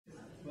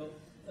Well,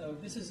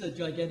 this is a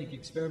gigantic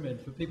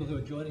experiment for people who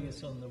are joining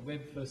us on the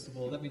web. First of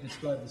all, let me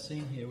describe the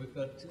scene here. We've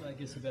got, I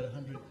guess, about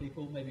 100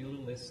 people, maybe a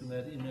little less than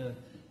that, in a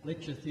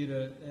lecture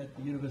theatre at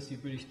the University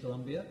of British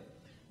Columbia.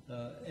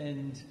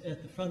 And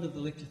at the front of the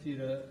lecture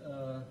theatre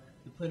are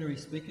the plenary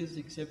speakers,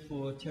 except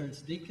for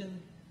Terence Deacon,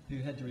 who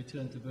had to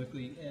return to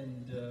Berkeley,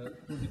 and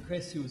Linda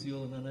Kress, who was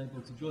ill and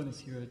unable to join us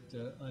here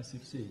at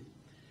ISFC.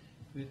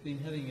 We've been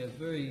having a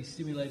very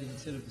stimulating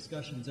set of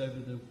discussions over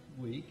the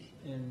week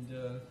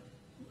and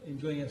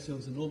enjoying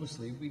ourselves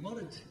enormously. We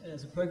wanted,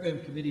 as a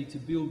program committee, to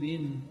build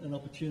in an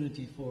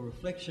opportunity for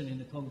reflection in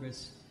the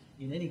Congress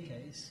in any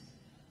case,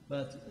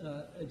 but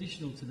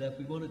additional to that,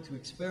 we wanted to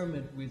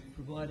experiment with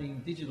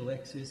providing digital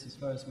access as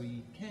far as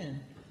we can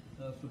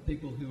for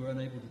people who are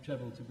unable to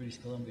travel to British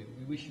Columbia.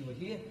 We wish you were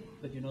here,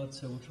 but you're not,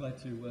 so we'll try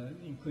to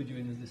include you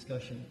in the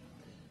discussion.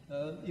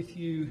 If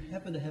you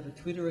happen to have a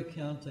Twitter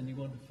account and you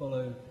want to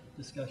follow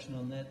discussion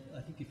on that, I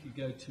think if you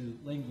go to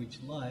Language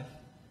Life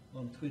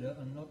on Twitter,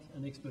 I'm not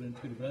an expert in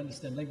Twitter, but I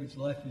understand Language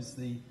Life is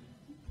the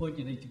point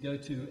you need to go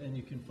to, and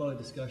you can follow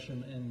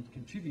discussion and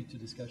contribute to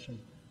discussion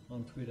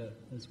on Twitter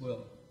as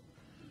well.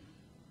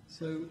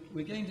 So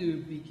we're going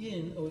to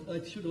begin, or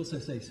I should also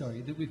say,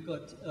 sorry, that we've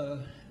got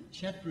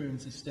chat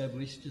rooms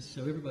established, just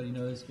so everybody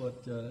knows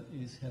what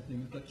is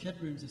happening. We've got chat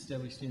rooms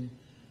established in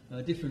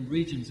different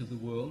regions of the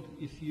world.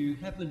 If you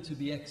happen to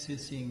be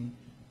accessing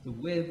the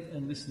web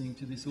and listening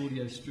to this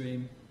audio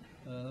stream,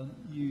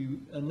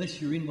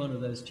 unless you're in one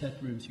of those chat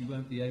rooms, you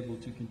won't be able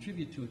to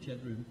contribute to a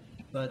chat room.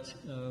 But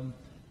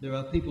there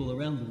are people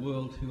around the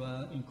world who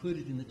are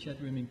included in the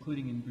chat room,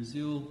 including in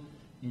Brazil,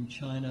 in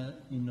China,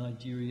 in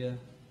Nigeria,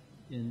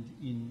 and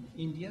in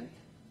India.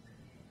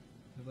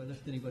 Have I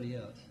left anybody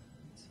out?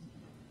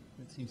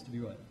 That seems to be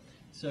right.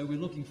 So we're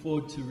looking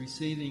forward to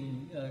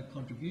receiving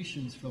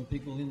contributions from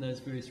people in those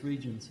various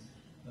regions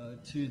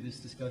to this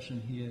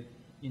discussion here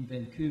in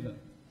Vancouver.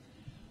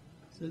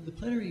 So the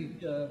plenary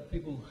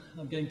people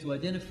I'm going to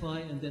identify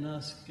and then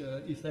ask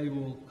if they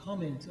will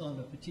comment on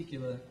a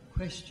particular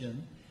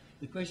question.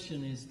 The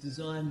question is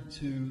designed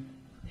to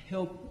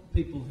help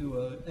people who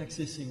are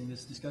accessing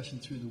this discussion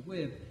through the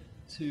web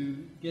to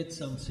get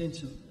some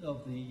sense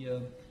of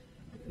the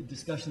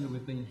discussion that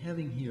we've been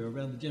having here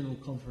around the general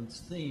conference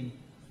theme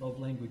of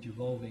language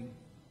evolving.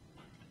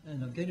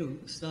 And I'm going to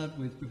start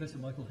with Professor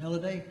Michael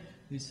Halliday,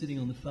 who's sitting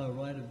on the far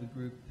right of the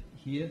group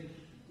here,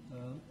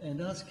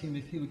 and ask him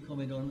if he would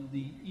comment on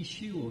the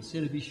issue or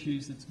set of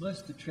issues that's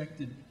most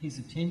attracted his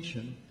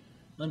attention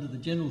under the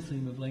general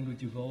theme of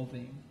language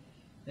evolving,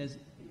 as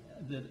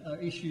that are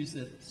issues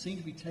that seem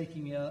to be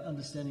taking our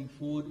understanding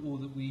forward or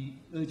that we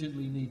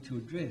urgently need to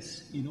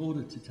address in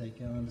order to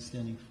take our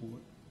understanding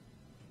forward.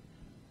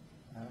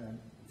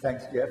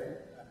 Thanks, Geoff.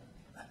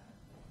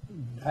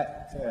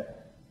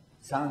 That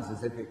sounds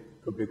as if it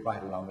could be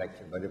quite a long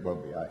lecture, but it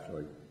won't be, I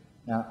assure you.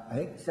 Now, I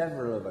think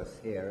several of us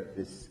here at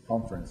this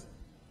conference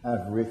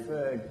have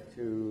referred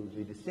to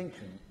the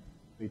distinction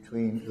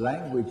between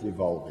language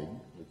evolving,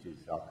 which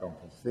is our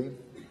conference theme,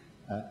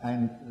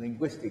 and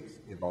linguistics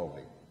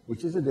evolving,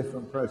 which is a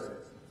different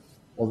process.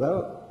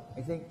 Although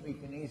I think we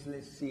can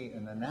easily see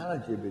an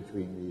analogy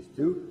between these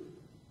two,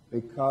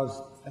 because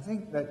I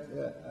think that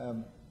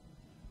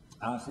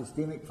our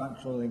systemic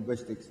functional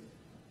linguistics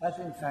has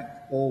in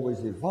fact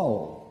always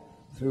evolved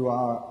through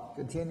our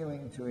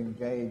continuing to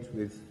engage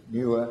with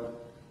newer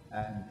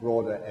and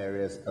broader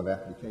areas of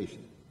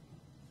application,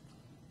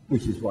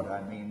 which is what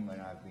I mean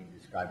when I've been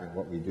describing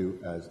what we do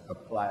as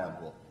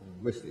applicable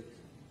linguistics.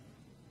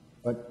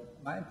 But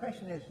my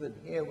impression is that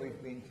here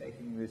we've been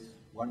taking this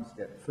one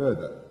step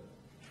further.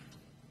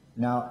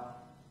 Now,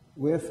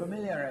 we're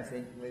familiar, I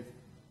think, with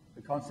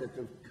the concept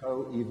of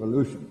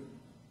co-evolution.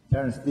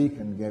 Terence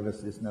Deacon gave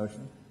us this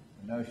notion,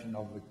 the notion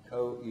of the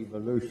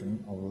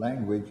co-evolution of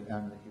language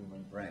and the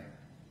human brain.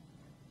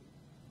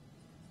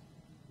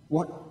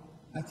 What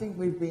I think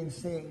we've been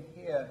seeing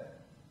here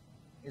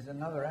is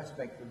another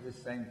aspect of this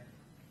same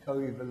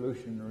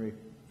co-evolutionary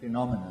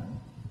phenomenon,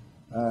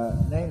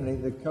 namely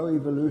the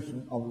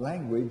co-evolution of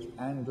language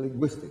and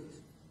linguistics,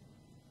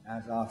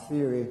 as our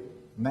theory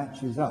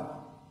matches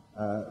up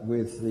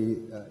with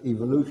the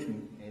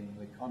evolution in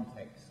the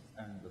context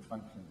and the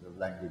functions of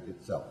language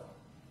itself.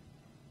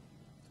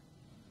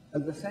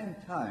 At the same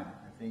time,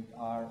 I think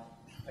our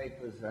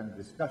papers and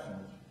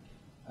discussions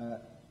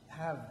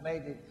have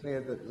made it clear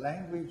that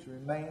language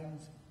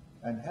remains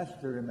and has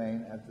to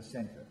remain at the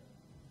center,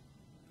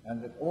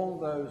 and that all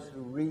those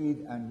who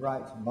read and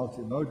write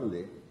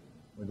multimodally,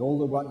 with all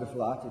the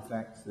wonderful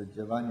artifacts that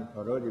Giovanni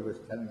Parodi was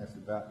telling us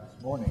about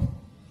this morning,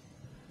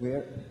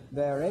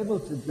 they're able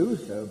to do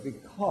so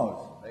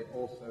because they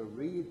also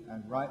read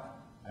and write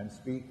and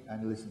speak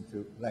and listen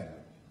to language.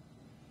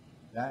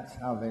 That's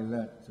how they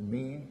learn to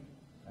mean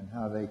and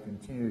how they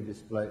continue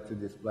to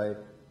display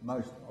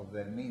most of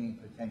their meaning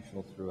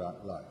potential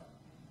throughout life.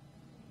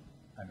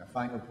 And a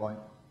final point,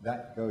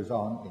 that goes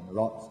on in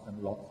lots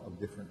and lots of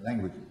different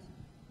languages.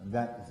 And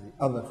that is the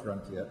other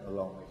frontier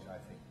along which I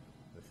think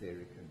the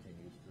theory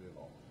continues to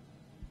evolve.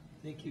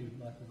 Thank you,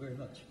 Michael, very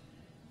much.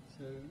 So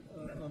So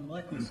on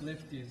Michael's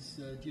left is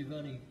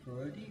Giovanni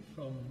Parodi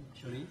from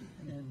Chile,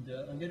 and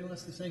I'm going to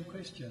ask the same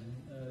question,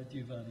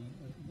 Giovanni.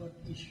 What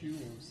issue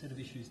or set of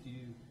issues do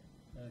you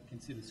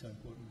consider so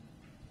important?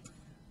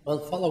 Well,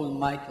 following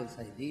Michael's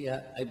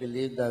idea, I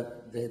believe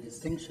that the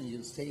distinction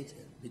you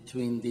stated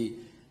between the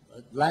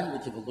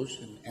language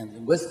evolution and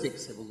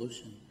linguistics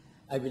evolution,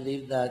 I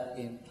believe that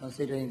in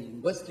considering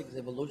linguistics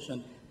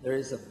evolution, there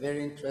is a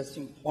very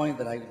interesting point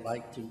that I would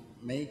like to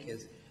make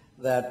is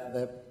that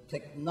the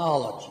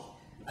technology,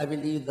 I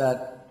believe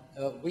that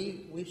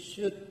we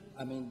should,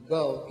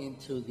 go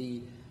into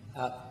the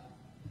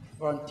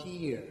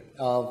frontier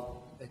of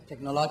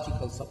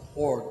technological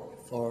support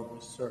for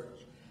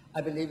research.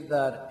 I believe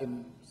that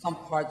in some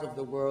parts of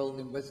the world,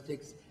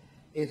 linguistics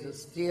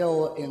is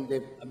still in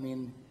the,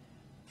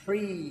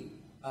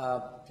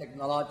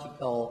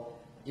 pre-technological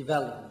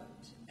development.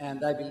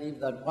 And I believe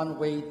that one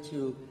way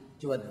to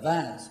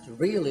advance, to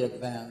really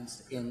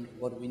advance in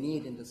what we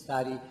need in the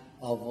study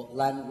of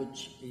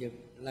language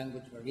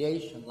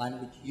variation,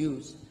 language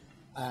use,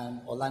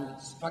 or language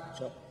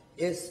structure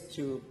is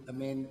to,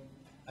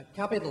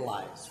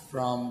 capitalize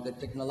from the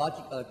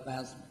technological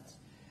advancements.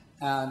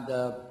 And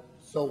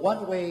so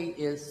one way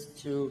is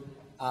to,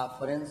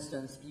 for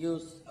instance,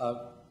 use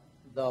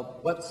the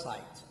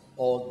website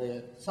or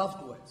the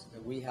softwares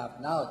that we have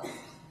nowadays.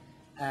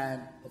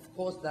 And of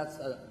course, that's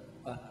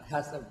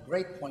has a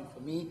great point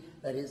for me,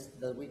 that is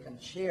that we can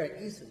share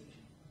easily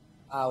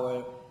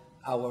our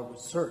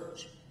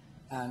research.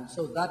 And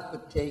so that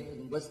could take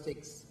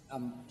linguistics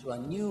to a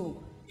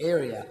new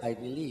area, I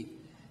believe.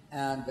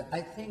 And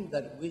I think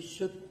that we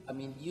should,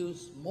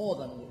 use more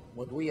than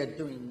what we are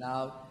doing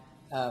now,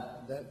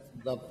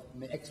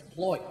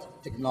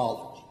 exploit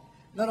technology.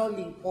 Not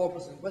only in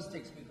corpus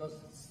linguistics, because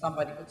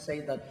somebody could say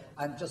that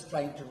I'm just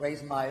trying to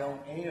raise my own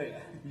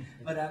area,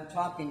 but I'm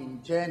talking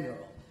in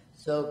general.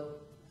 So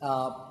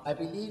I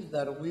believe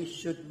that we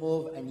should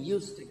move and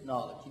use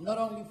technology, not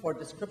only for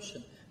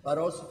description, but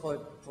also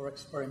for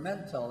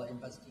experimental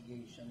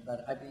investigation,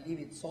 that I believe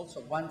it's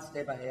also one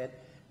step ahead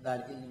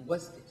that in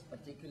linguistics,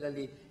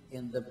 particularly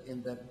in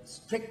the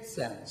strict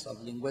sense of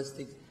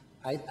linguistics,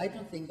 I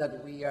don't think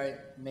that we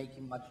are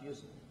making much use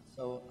of it.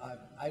 So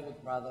I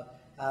would rather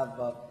have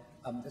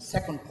the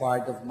second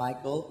part of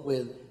Michael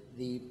with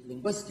the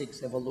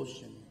linguistics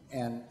evolution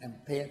and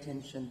pay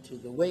attention to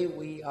the way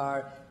we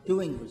are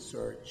doing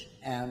research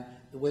and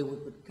the way we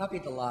could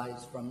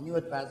capitalize from new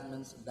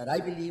advancements that I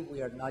believe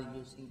we are not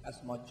using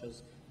as much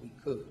as we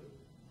could.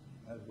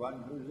 As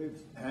one who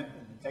lives in the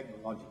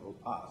technological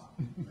past,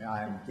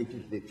 I am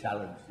particularly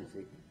challenged, you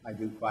see. I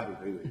do quite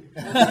agree with you.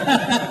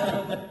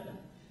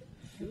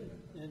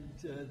 And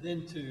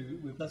then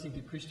we're passing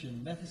to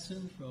Christian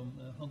Matthiessen from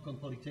Hong Kong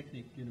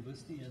Polytechnic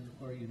University and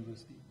Macquarie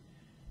University.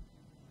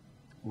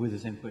 With the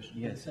same question,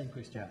 yes. The same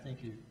question, yeah.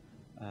 Thank you.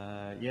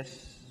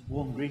 Yes,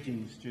 warm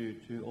greetings to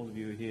all of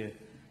you here,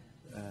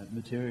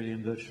 materially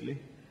and virtually.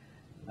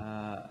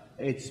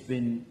 It's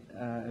been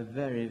a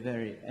very,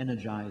 very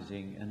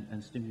energizing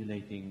and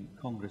stimulating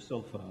Congress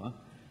so far.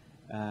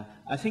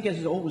 I think, as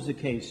is always the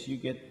case, you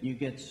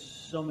get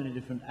so many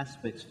different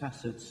aspects,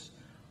 facets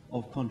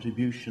of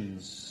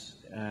contributions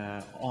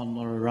on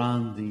or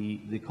around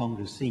the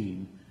Congress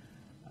theme.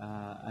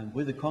 And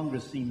with a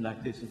Congress theme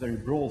like this, a very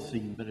broad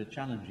theme, but a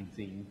challenging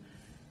theme,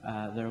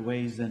 there are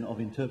ways then of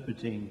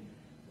interpreting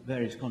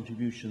various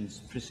contributions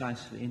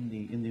precisely in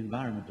the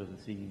environment of the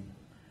theme.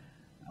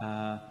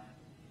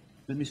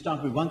 Let me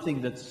start with one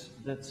thing that's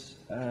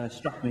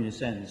struck me in a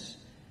sense.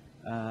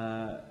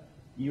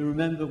 You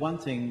remember one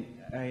thing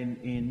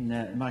in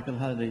Michael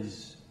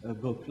Halliday's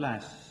book,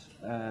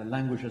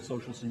 Language as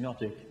Social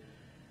Semiotic.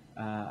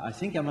 I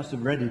think I must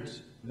have read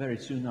it very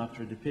soon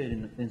after it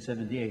appeared in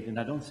 78, and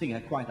I don't think I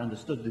quite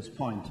understood this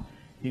point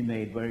he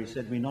made, where he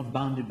said we're not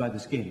bounded by the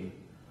skin.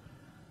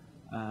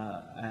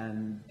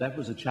 And that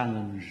was a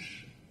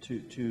challenge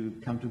to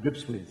come to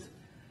grips with.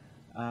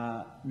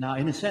 Now,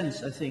 in a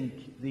sense, I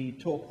think the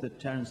talk that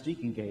Terence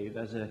Deacon gave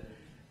as a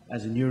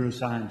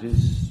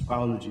neuroscientist,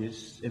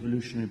 biologist,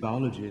 evolutionary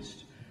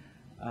biologist,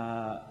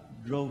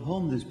 drove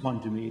home this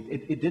point to me.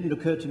 It didn't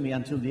occur to me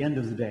until the end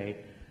of the day,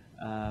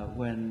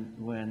 when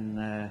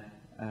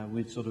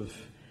we'd sort of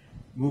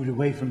moved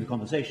away from the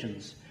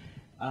conversations.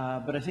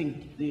 But I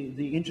think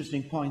the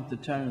interesting point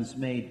that Terence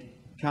made,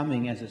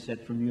 coming, as I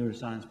said, from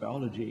neuroscience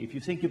biology, if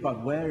you think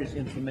about where is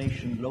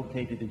information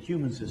located in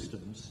human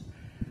systems,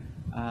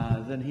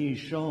 then he's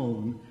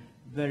shown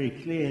very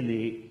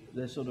clearly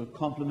the sort of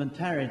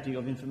complementarity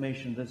of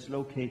information that's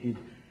located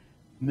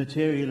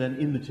material and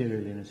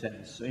immaterial in a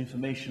sense. So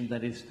information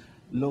that is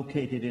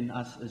located in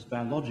us as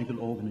biological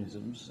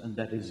organisms, and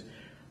that is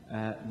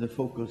the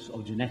focus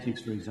of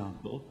genetics, for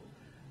example,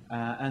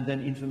 and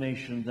then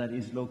information that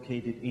is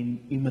located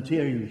in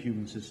immaterial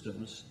human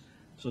systems,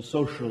 so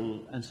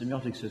social and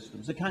semiotic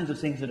systems, the kinds of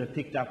things that are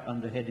picked up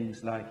under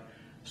headings like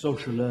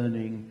social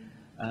learning,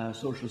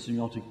 social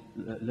semiotic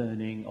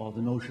learning, or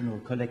the notion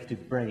of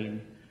collective brain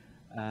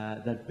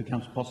that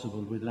becomes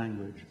possible with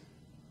language.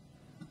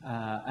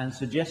 And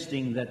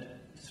suggesting that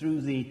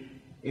through the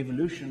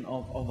evolution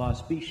of our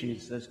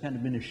species, there's kind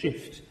of been a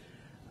shift,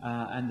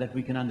 and that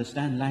we can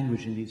understand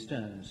language in these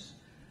terms.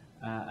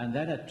 And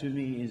that, to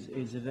me,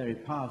 is a very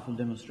powerful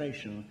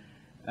demonstration,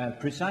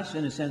 precisely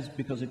in a sense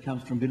because it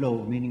comes from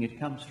below, meaning it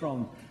comes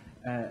from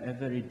a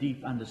very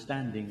deep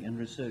understanding and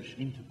research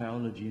into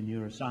biology and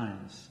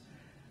neuroscience.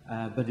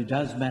 But it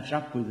does match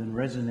up with and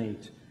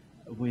resonate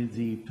with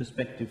the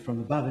perspective from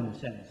above, in a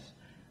sense,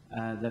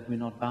 that we're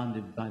not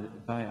bounded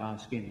by our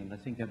skin. And I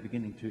think I'm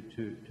beginning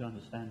to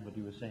understand what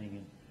you were saying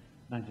in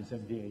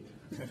 1978.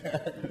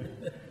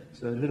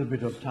 So a little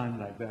bit of time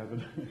like that.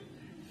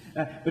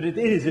 But it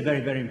is a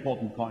very, very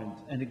important point,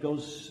 and it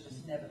goes...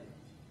 It's never late.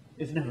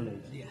 It's never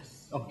late?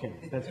 Yes. Okay,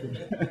 that's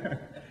good.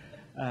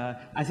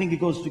 I think it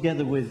goes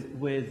together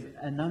with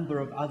a number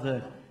of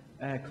other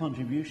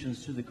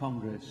contributions to the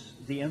Congress,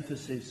 the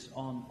emphasis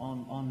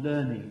on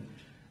learning,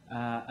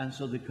 and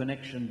so the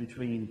connection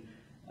between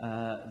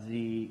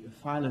the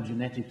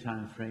phylogenetic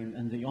time frame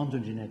and the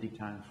ontogenetic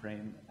time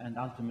frame, and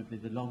ultimately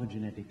the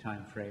logogenetic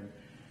time frame,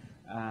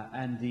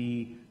 and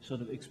the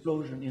sort of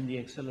explosion in the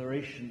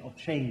acceleration of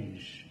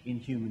change in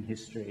human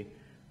history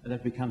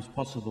that becomes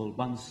possible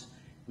once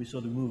we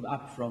sort of move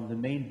up from the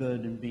main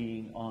burden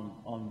being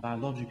on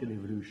biological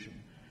evolution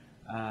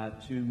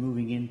to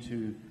moving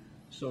into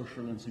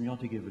social and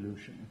semiotic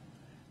evolution.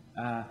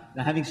 Now,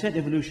 having said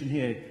evolution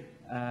here,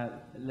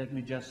 let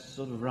me just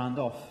sort of round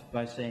off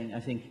by saying I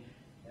think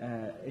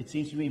it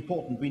seems to be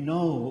important. We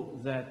know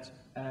that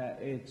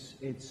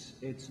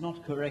it's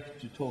not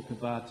correct to talk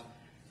about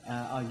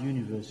our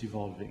universe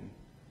evolving,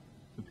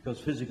 because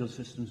physical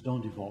systems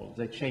don't evolve,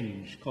 they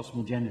change,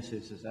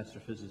 cosmogenesis, as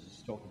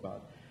astrophysicists talk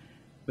about.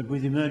 But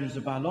with the emergence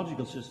of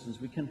biological systems,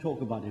 we can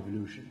talk about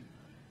evolution.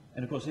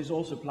 And of course, this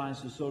also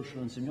applies to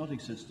social and semiotic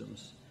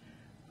systems.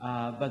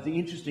 But the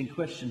interesting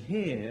question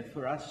here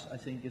for us, I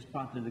think, is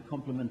partly the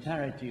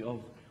complementarity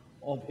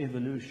of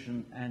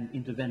evolution and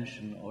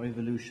intervention, or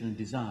evolution and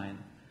design,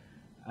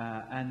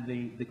 and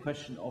the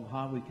question of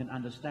how we can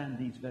understand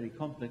these very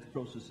complex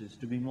processes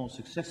to be more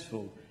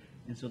successful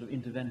in sort of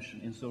intervention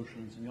in social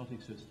and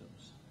semiotic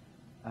systems.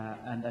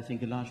 And I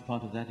think a large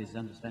part of that is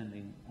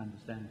understanding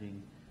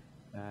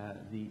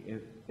the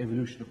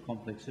evolution of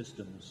complex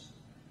systems,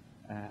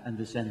 and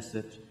the sense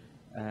that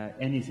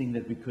anything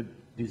that we could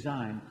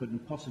design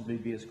couldn't possibly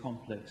be as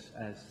complex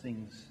as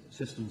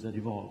systems that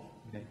evolve.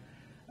 Okay?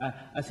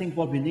 I think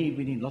what we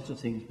need lots of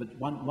things, but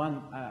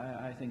one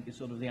I think is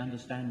sort of the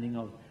understanding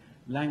of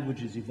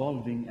languages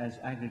evolving as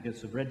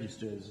aggregates of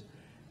registers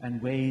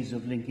and ways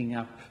of linking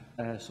up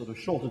sort of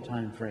shorter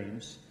time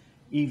frames,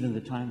 even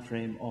the time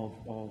frame of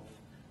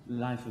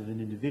life of an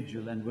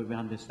individual, and where we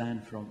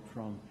understand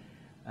from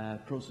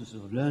processes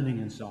of learning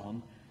and so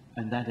on,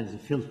 and that as a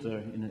filter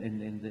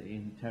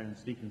in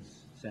Terence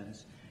Deacon's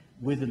sense,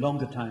 with the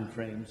longer time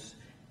frames,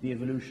 the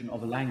evolution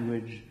of a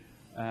language,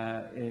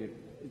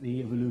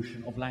 the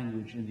evolution of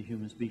language in the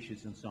human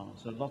species and so on.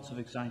 So lots of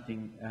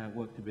exciting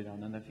work to be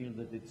done, and I feel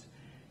that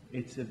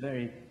it's a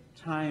very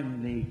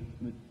timely,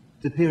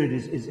 the period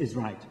is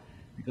right,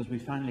 because we're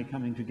finally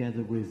coming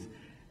together with,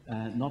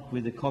 not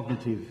with a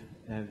cognitive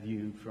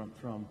view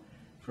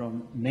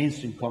from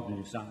mainstream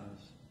cognitive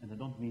science, and I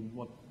don't mean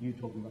what you're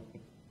talking about, but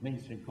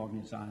mainstream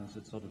cognitive science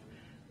that's sort of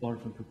borrowed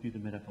from computer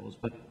metaphors,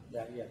 but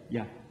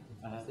yeah.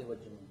 I see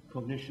what you mean.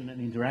 Cognition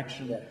and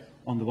interaction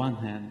on the one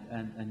hand,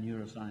 and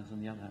neuroscience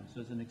on the other hand. So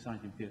it's an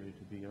exciting period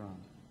to be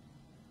around.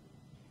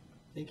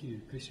 Thank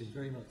you, Christian,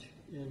 very much.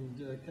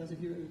 And Kazu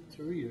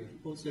Teruya,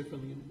 also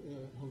from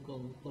Hong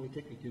Kong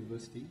Polytechnic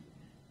University.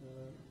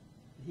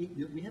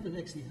 We haven't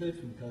actually heard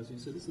from Kazu,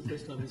 so this is the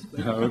first time he's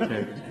spoken. Oh,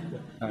 okay.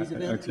 He's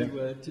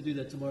about to do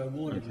that tomorrow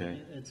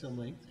morning at some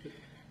length, but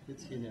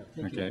it's here now.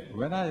 Thank you.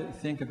 When I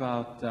think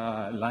about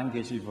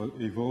language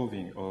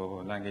evolving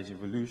or language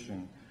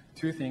evolution,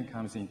 two things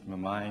comes into my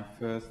mind.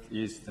 First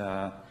is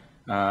the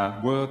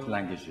word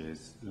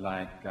languages,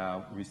 like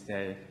we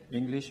say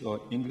English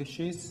or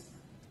Englishes,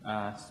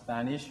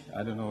 Spanish.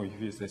 I don't know if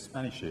you say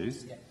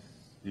Spanishes. Yes.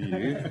 Do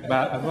you?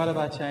 But what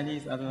about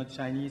Chinese? I don't know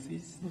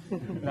Chineses.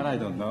 That I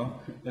don't know.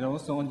 And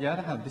also, on the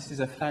other hand, this is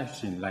a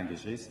flourishing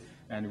languages,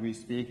 and we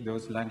speak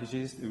those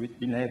languages which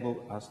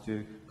enable us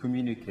to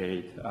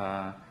communicate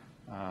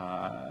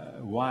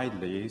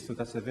widely. So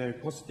that's a very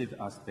positive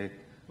aspect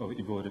of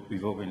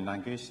evolving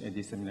language and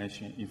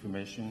dissemination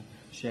information,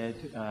 shared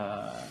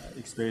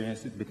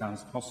experience, it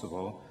becomes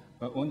possible.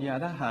 But on the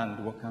other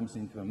hand, what comes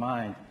into my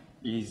mind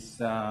is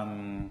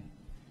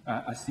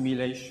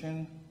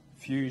assimilation,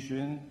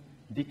 fusion,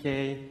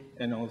 decay,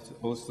 and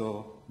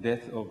also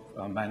death of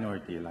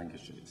minority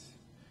languages.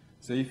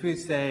 So if we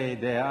say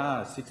there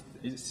are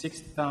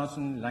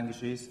 6,000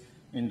 languages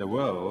in the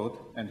world,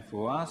 and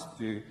for us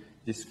to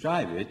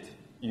describe it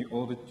in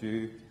order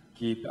to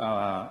keep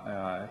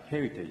our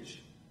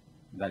heritage,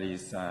 that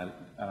is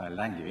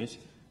language,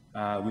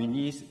 we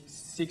need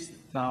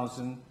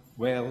 6,000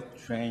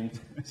 well-trained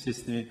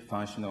systemic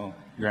functional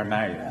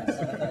grammarians.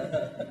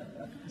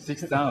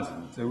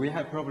 6,000. So we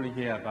have probably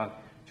here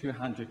about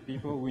 200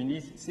 people. We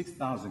need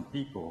 6,000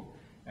 people.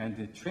 And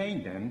to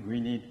train them, we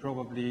need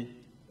probably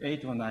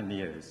 8 or 9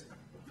 years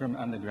from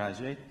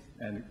undergraduate,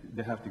 and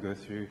they have to go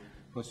through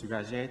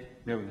postgraduate,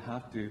 they will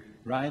have to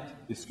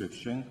write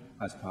description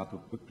as part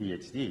of a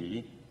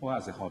PhD or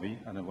as a hobby,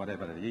 and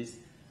whatever it is.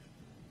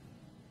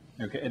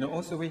 Okay, and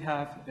also we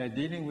have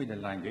dealing with the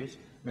language,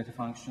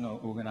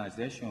 metafunctional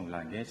organization of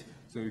language.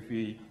 So if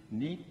we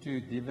need to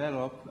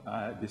develop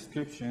a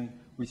description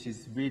which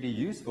is really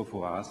useful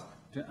for us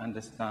to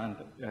understand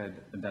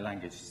the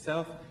language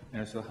itself,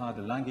 and also how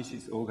the language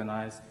is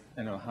organized,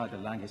 and how the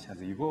language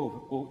has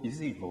evolved or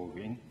is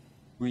evolving,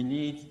 we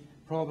need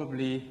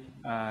probably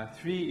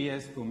 3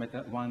 years for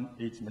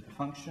each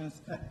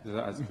metafunctions,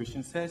 as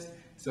Christian says.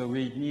 So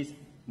we need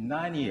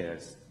 9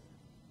 years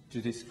to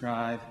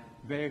describe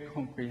very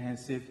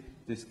comprehensive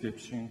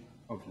description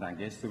of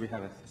language. So we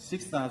have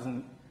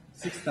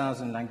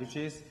 6,000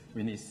 languages.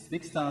 We need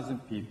 6,000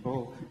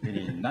 people. We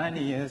need 9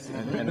 years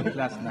and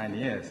plus 9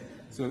 years.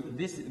 So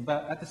this,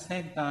 but at the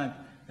same time,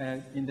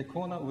 in the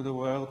corner of the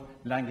world,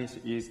 language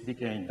is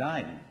decaying,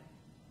 dying.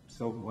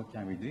 So what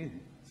can we do?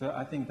 So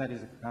I think that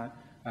is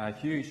a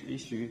huge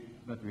issue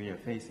that we are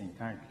facing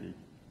currently.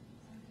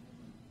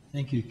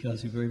 Thank you,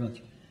 Kazu, very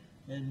much.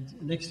 And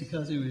next to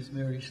Kazu is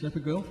Mary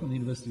Schleppegrell from the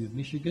University of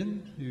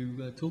Michigan,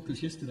 who talked to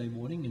us yesterday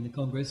morning in the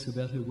Congress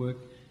about her work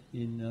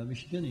in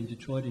Michigan, in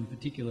Detroit in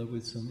particular,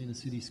 with some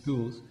inner-city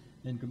schools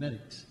and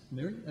grammatics.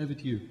 Mary, over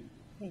to you.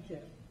 Thank you.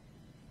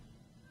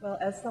 Well,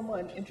 as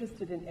someone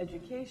interested in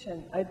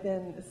education, I've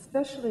been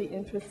especially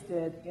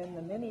interested in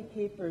the many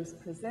papers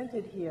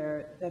presented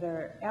here that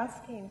are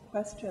asking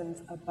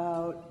questions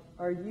about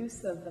our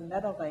use of the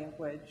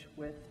meta-language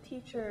with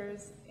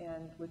teachers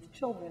and with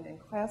children in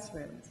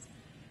classrooms.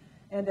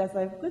 And as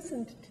I've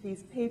listened to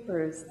these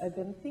papers, I've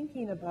been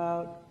thinking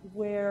about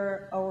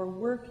where our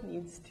work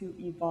needs to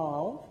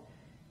evolve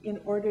in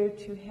order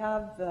to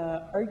have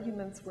the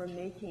arguments we're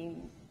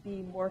making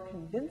be more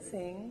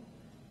convincing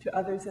to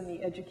others in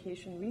the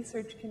education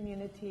research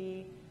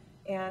community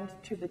and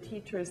to the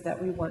teachers that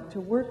we want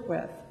to work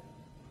with.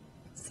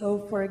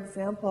 So, for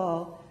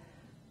example,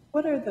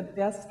 what are the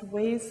best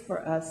ways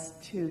for us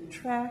to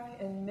track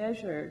and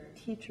measure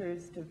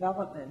teachers'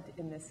 development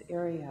in this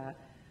area?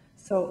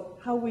 So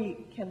how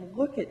we can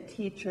look at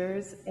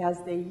teachers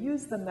as they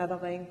use the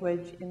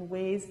meta-language in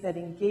ways that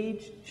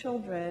engage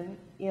children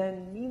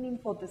in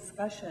meaningful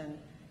discussion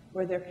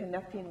where they're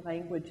connecting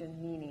language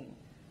and meaning.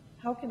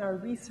 How can our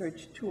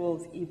research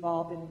tools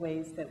evolve in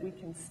ways that we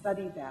can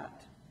study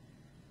that?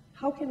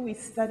 How can we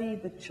study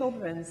the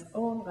children's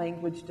own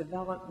language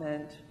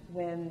development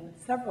when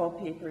several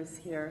papers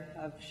here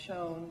have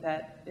shown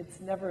that it's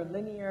never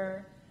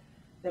linear,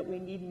 that we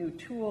need new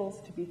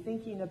tools to be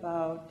thinking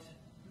about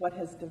what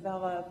has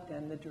developed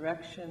and the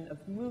direction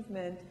of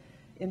movement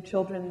in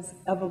children's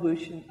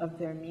evolution of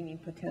their meaning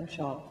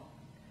potential.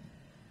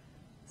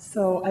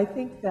 So I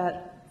think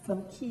that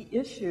some key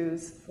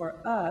issues for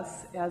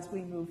us as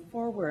we move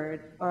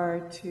forward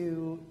are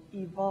to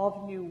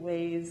evolve new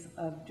ways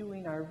of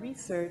doing our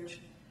research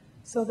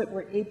so that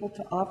we're able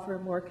to offer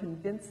more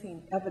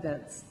convincing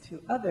evidence to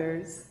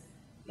others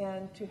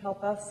and to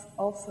help us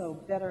also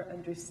better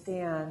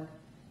understand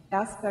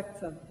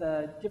aspects of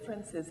the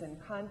differences in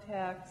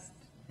context,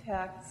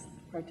 text,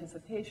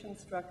 participation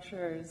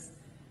structures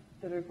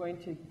that are going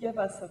to give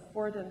us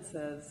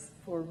affordances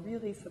for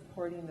really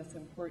supporting this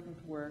important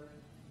work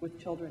with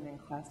children in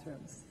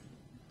classrooms.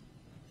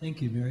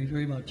 Thank you, Mary,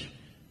 very much.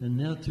 And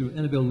now to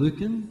Annabelle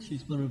Lukin.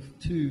 She's one of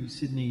 2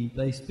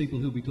 Sydney-based people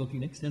who'll be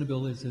talking next.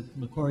 Annabelle is at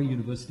Macquarie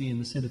University in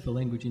the Centre for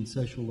Language in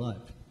Social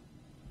Life.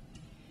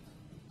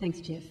 Thanks,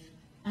 Geoff.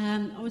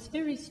 I was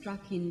very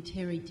struck in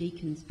Terry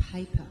Deacon's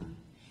paper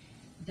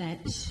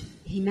that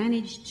he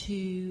managed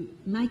to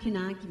make an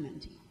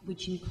argument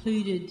which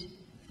included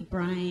the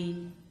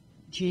brain,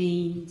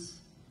 genes,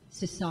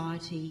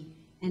 society,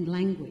 and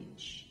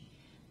language.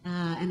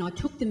 And I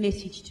took the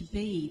message to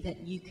be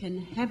that you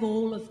can have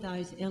all of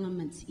those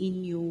elements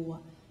in your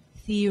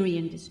theory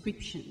and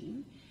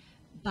description,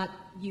 but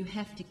you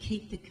have to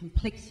keep the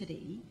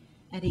complexity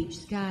at each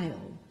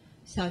scale.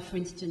 So, for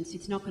instance,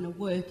 it's not going to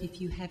work if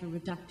you have a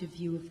reductive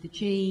view of the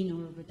gene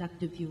or a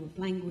reductive view of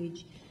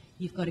language.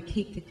 You've got to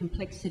keep the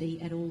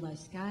complexity at all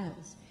those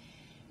scales.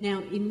 Now,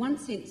 in one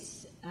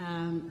sense,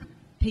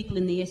 people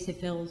in the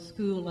SFL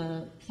school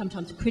are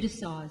sometimes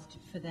criticised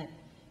for that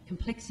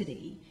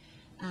complexity,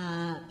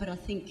 but I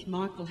think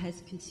Michael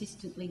has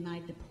consistently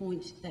made the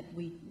point that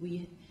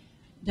we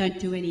don't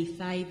do any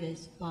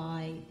favours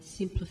by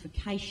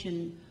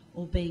simplification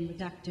or being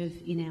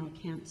reductive in our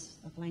accounts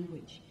of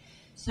language.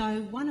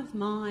 So one of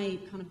my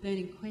kind of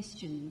burning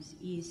questions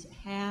is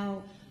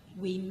how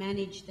we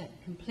manage that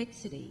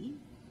complexity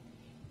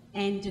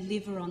and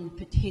deliver on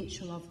the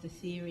potential of the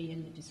theory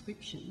and the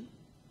description.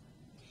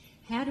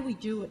 How do we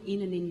do it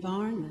in an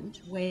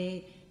environment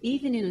where,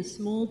 even in a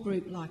small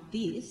group like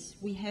this,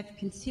 we have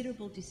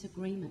considerable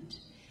disagreement?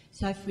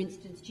 So, for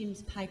instance,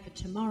 Jim's paper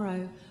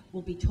tomorrow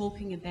will be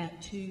talking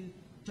about 2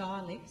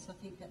 dialects, I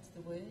think that's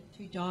the word,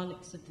 2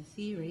 dialects of the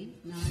theory.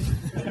 No,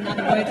 there's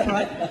another word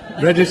for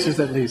it. Registers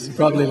at least,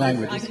 probably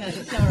languages. Okay,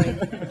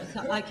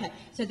 sorry.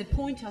 So the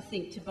point, I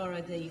think, to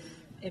borrow the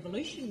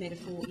evolution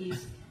metaphor,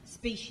 is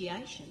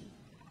speciation.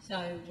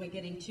 So we're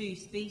getting 2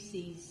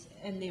 species,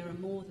 and there are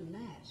more than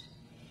that.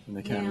 And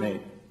they can't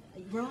mate.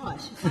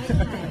 Right,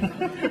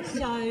 okay.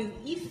 So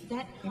if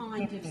that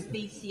kind of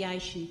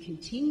speciation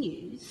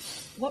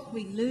continues, what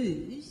we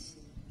lose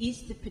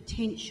is the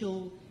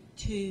potential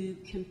to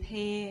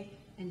compare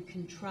and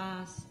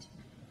contrast,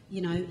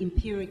 you know,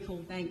 empirical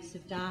banks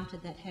of data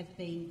that have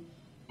been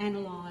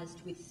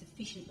analysed with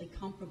sufficiently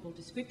comparable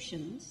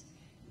descriptions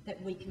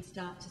that we can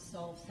start to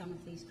solve some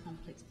of these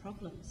complex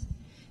problems.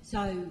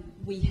 So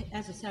we,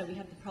 as I say, we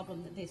have the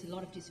problem that there's a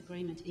lot of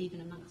disagreement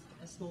even amongst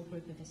a small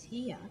group of us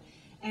here,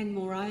 and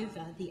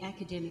moreover, the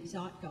academic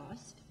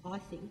zeitgeist, I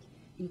think,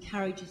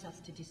 encourages us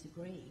to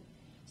disagree.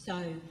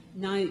 So,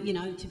 no, you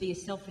know, to be a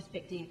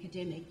self-respecting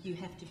academic, you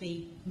have to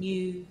be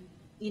new,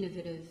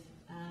 innovative,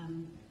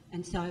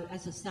 and so,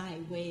 as I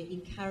say, we're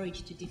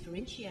encouraged to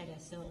differentiate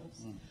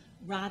ourselves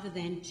rather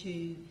than to,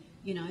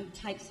 you know,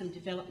 take some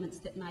developments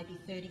that may be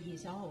 30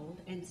 years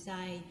old and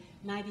say,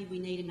 maybe we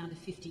need another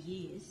 50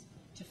 years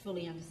to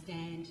fully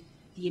understand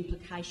the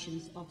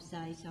implications of,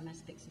 say, some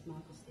aspects of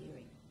Michael's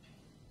theory.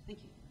 Thank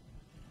you.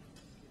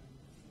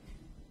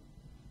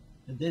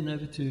 And then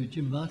over to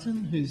Jim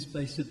Martin, who's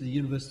based at the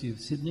University of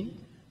Sydney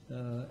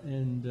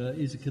and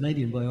is a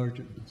Canadian by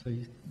origin, so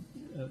he's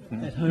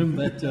at home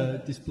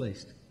but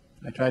displaced.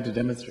 I tried to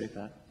demonstrate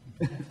that.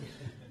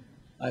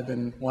 I've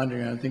been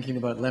wandering around thinking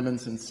about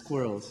lemons and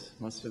squirrels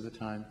most of the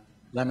time.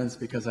 Lemons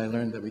because I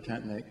learned that we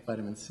can't make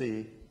vitamin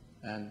C,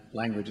 and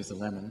language is a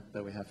lemon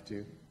that we have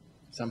to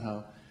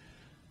somehow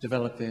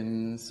develop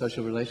in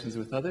social relations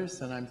with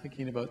others. And I'm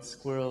thinking about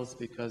squirrels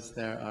because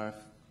there are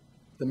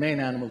the main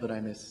animal that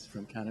I miss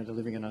from Canada,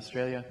 living in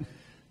Australia.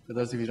 For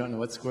those of you who don't know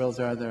what squirrels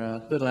are, they're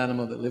a little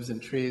animal that lives in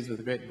trees with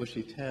a great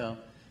bushy tail,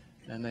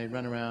 and they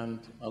run around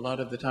a lot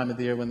of the time of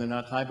the year when they're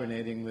not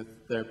hibernating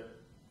with their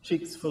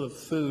cheeks full of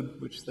food,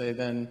 which they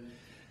then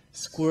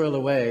squirrel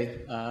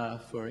away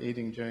for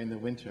eating during the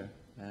winter.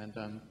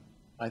 And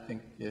I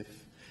think if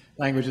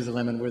language is a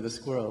lemon, we're the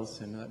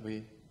squirrels, and that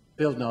we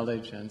build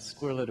knowledge and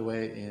squirrel it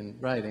away in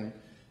writing,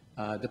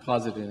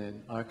 deposit it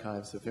in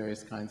archives of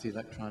various kinds,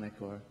 electronic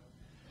or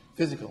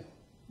physical.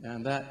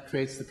 And that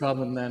creates the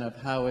problem then of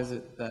how is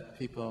it that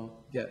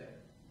people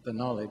get the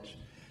knowledge.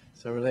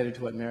 So related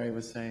to what Mary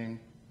was saying,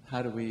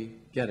 how do we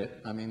get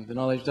it? I mean, the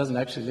knowledge doesn't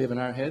actually live in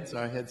our heads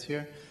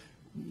here.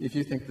 If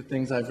you think the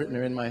things I've written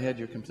are in my head,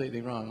 you're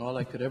completely wrong. All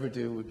I could ever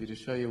do would be to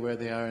show you where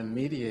they are and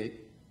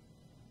mediate,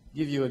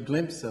 give you a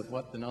glimpse of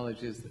what the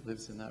knowledge is that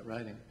lives in that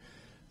writing.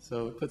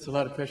 So it puts a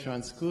lot of pressure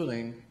on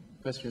schooling.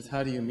 The question is,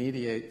 how do you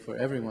mediate for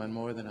everyone,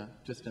 more than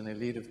just an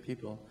elite of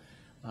people,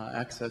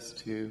 access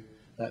to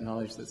that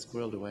knowledge that's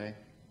squirreled away?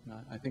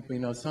 I think we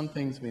know some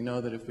things. We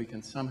know that if we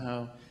can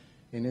somehow,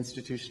 in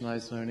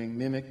institutionalized learning,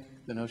 mimic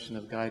the notion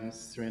of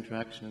guidance through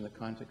interaction in the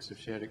context of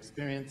shared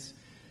experience,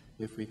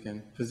 if we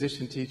can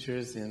position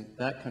teachers in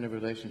that kind of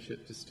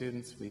relationship to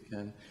students, we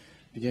can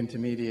begin to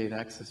mediate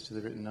access to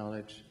the written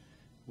knowledge.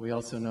 We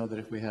also know that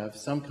if we have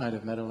some kind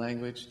of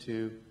meta-language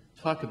to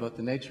talk about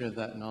the nature of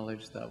that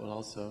knowledge, that will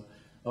also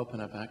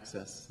open up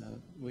access.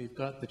 We've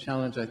got the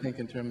challenge, I think,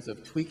 in terms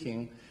of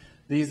tweaking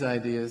these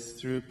ideas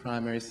through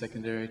primary,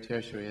 secondary,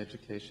 tertiary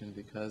education,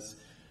 because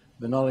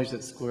the knowledge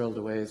that's squirreled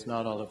away is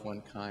not all of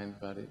one kind,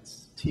 but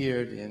it's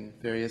tiered in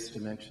various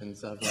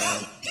dimensions of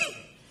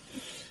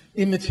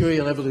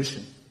immaterial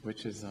evolution,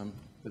 which is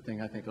the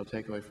thing I think I'll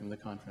take away from the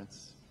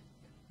conference.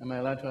 Am I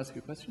allowed to ask you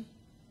a question?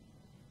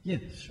 Yeah,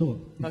 sure.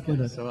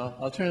 Okay, so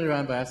I'll turn it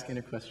around by asking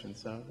a question.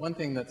 So one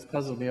thing that's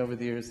puzzled me over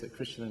the years that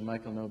Christian and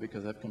Michael know,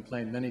 because I've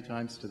complained many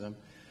times to them,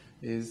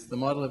 is the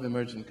model of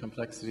emergent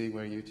complexity,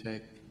 where you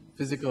take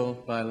physical,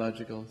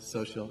 biological,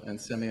 social, and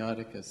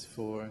semiotic as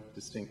 4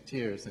 distinct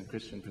tiers, and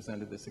Christian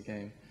presented this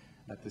again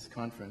at this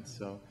conference.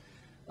 So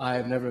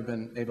I've never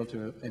been able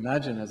to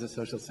imagine as a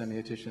social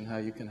semiotician how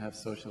you can have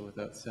social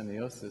without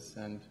semiosis,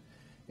 and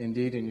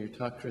indeed in your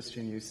talk,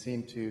 Christian, you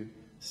seem to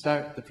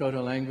start the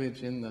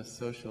proto-language in the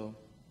social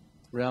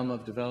realm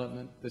of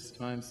development this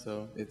time,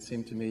 so it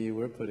seemed to me you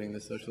were putting the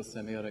social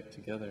semiotic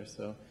together.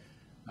 So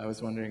I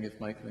was wondering if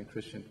Michael and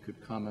Christian could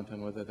comment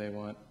on whether they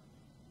want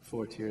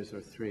 4 tiers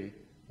or 3.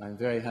 I'm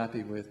very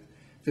happy with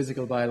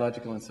physical,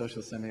 biological, and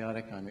social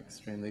semiotic. I'm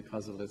extremely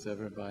puzzled as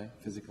ever by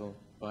physical,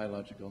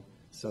 biological,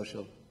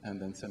 social,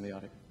 and then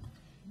semiotic.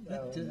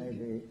 Well,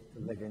 maybe to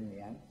live in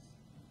the ants.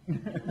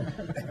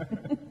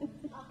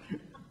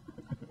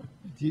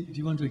 Do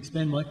you want to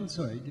expand, Michael?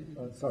 Sorry.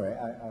 Sorry,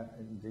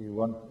 do you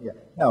want, yeah.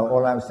 No,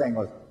 all I was saying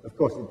was, of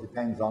course, it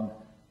depends on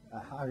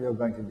how you're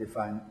going to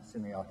define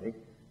semiotic.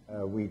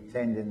 We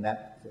tend in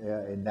that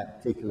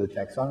particular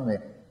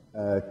taxonomy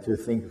to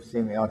think of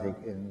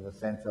semiotic in the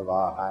sense of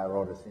our higher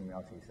order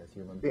semiotics as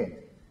human beings.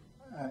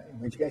 In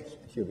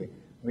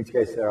which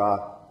case there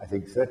are, I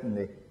think,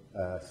 certainly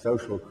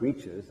social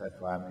creatures, that's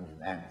why I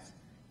mentioned ants,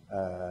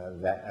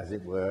 that, as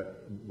it were,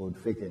 would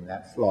fit in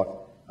that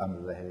slot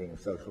under the heading of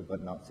social,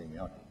 but not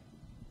semiotic.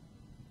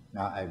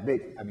 Now, I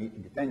admit, I mean,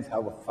 it depends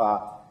how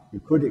far you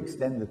could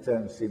extend the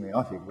term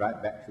semiotic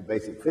right back to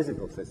basic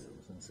physical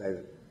systems and say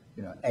that,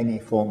 you know, any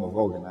form of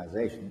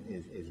organization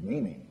is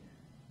meaning.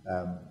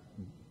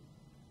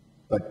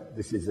 But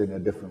this is in a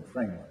different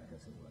framework,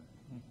 as it were.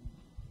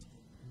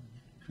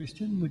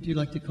 Christian, would you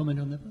like to comment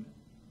on that one?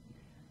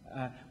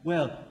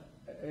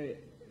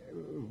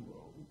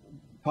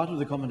 Part of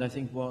the comment I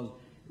think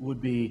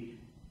would be,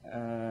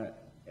 I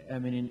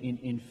mean,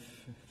 in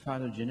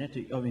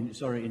phylogenetic, in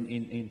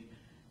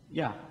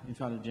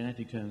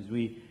phylogenetic terms,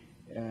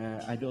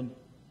 I don't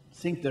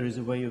think there is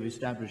a way of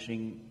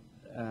establishing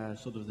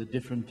sort of the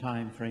different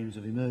time frames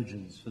of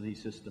emergence for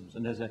these systems.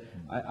 And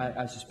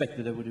I suspect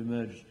that they would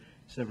emerge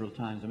several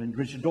times. I mean,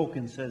 Richard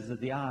Dawkins says that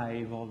the eye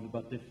evolved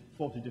about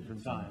 40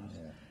 different times.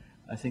 Yeah.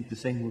 I think the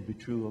same would be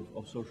true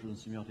of social and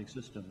semiotic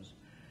systems.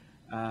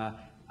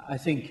 I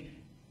think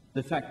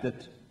the fact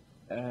that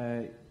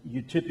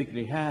you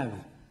typically have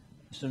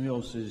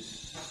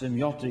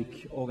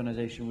semiotic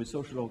organization with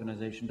social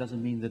organization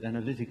doesn't mean that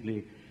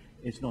analytically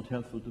it's not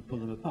helpful to pull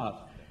them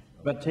apart.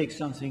 But take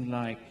something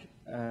like,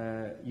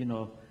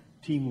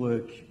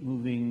 teamwork,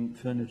 moving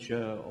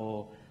furniture,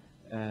 or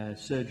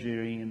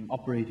surgery in an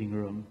operating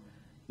room.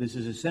 This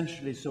is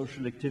essentially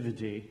social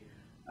activity,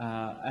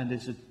 and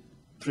it's a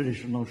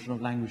traditional notion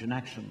of language and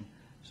action.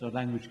 So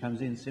language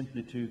comes in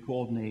simply to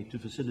coordinate, to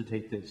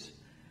facilitate this.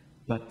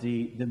 But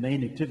the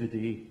main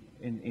activity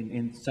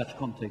in such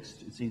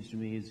context, it seems to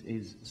me,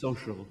 is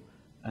social,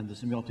 and the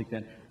semiotic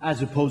then,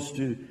 as opposed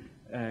to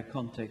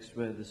context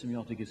where the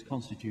semiotic is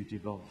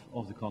constitutive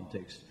of the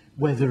context,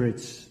 whether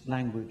it's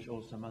language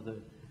or some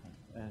other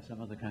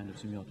kind of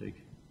semiotic.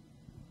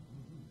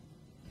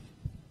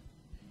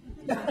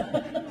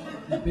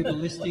 People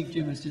listening,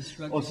 Jim has just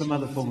shrugged. Or some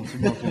other form of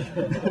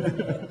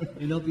semiotic.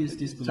 In obvious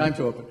disbelief. Time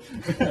to open.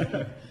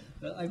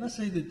 I must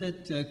say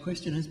that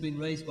question has been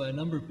raised by a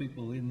number of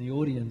people in the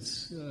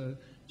audience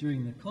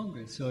during the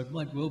Congress, so it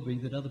might well be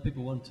that other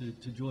people want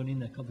to join in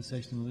that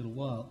conversation in a little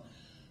while.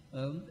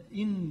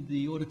 In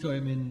the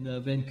auditorium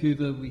in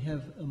Vancouver, we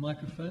have a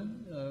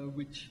microphone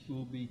which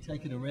will be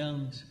taken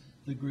around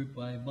the group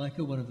by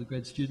Micah, one of the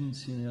grad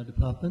students in our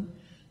department.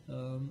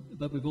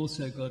 But we've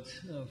also got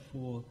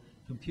for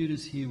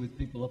computers here with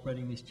people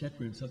operating this chat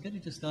room. So I'm going to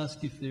just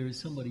ask if there is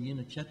somebody in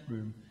a chat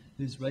room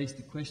who's raised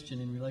a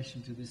question in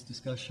relation to this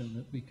discussion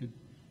that we could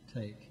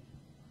take.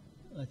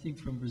 I think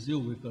from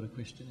Brazil we've got a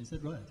question. Is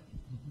that right?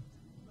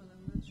 Well,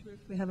 I'm not sure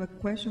if we have a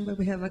question, but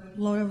we have a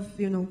lot of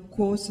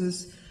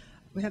courses.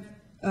 We have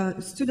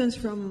students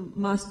from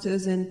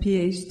masters and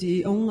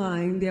PhD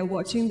online. They are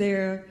watching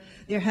they're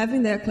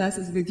having their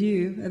classes with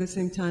you at the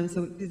same time.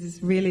 So this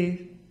is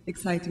really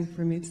exciting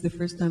for me. It's the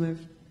first time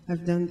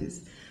I've done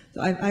this.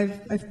 So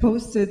I've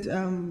posted.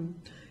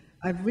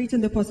 I've written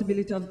the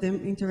possibility of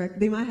them interact.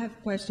 They might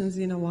have questions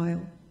in a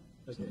while.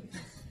 Okay.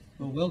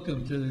 Well,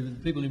 welcome to the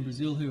people in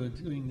Brazil who are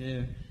doing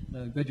their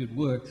graduate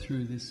work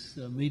through this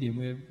medium.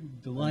 We're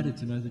delighted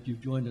to know that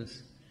you've joined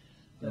us.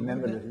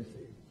 Remember that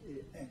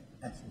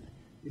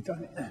it's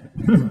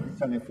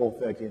only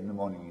 4:30 in the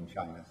morning in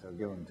China, so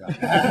give them time.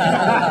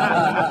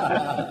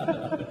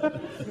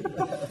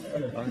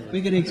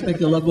 We're going to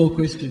expect a lot more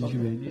questions, you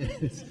mean?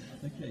 Yes.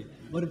 Okay.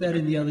 What about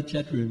in the other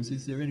chat rooms?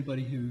 Is there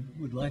anybody who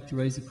would like to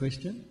raise a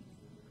question?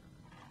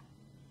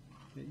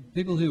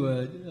 People who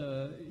are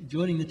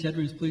joining the chat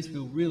rooms, please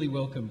feel really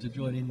welcome to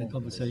join in the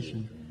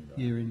conversation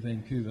here in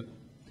Vancouver.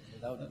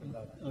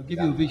 I'll give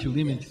you a visual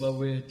image while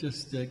we're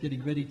just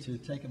getting ready to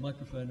take a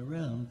microphone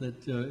around,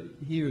 that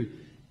here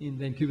in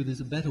Vancouver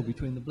there's a battle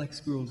between the black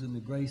squirrels and the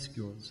grey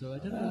squirrels. So I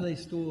don't know if they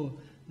store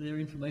their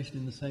information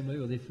in the same way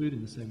or their food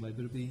in the same way,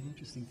 but it'll be an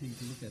interesting thing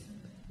to look at.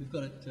 We've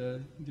got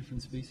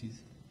different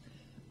species.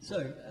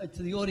 So,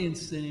 to the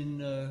audience then in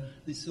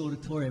this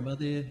auditorium, are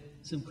there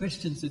some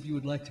questions that you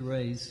would like to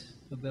raise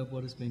about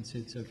what has been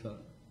said so far?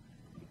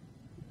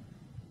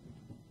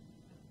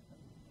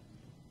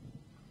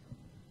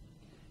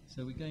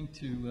 So we're going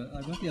to,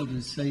 I won't be able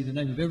to say the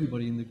name of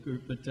everybody in the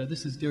group, but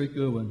this is Derek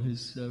Irwin,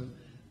 who's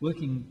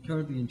working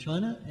currently in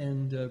China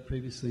and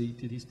previously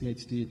did his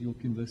PhD at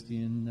York University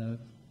in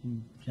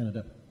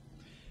Canada.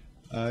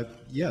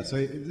 Yes,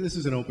 this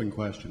is an open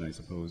question, I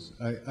suppose.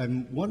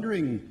 I'm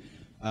wondering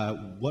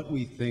what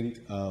we think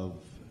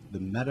of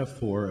the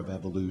metaphor of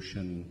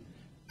evolution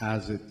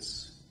as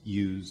it's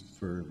used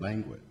for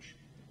language.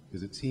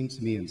 Because it seems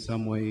to me in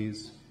some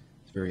ways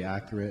it's very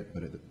accurate,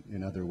 but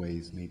in other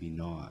ways maybe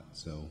not.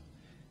 So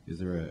is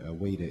there a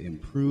way to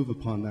improve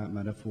upon that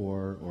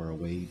metaphor, or a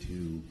way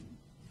to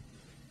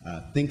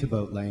think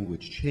about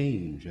language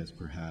change as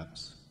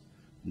perhaps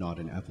not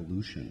an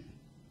evolution?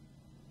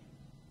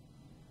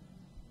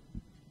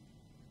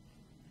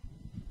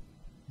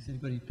 Is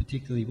anybody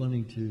particularly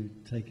wanting to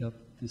take up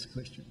this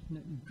question?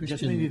 Christian?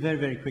 Just maybe a very,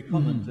 very quick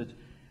comment that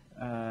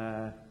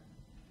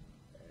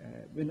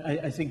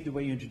I think the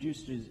way you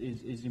introduced it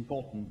is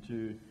important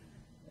to,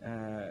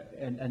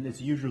 and it's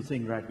the usual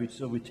thing, right?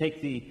 So we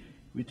take the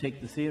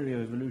theory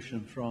of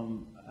evolution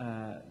from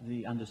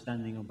the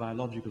understanding of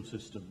biological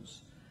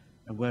systems,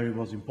 and where it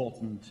was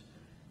important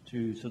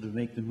to sort of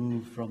make the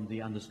move from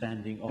the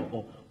understanding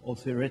or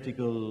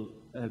theoretical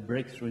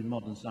breakthrough in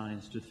modern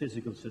science to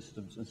physical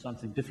systems, and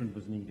something different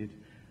was needed,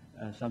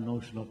 some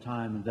notion of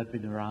time, and that's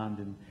been around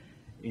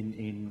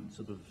in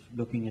sort of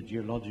looking at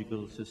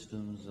geological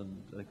systems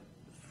and like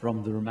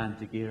from the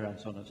Romantic era and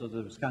so on. So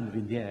it was kind of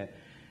in the air.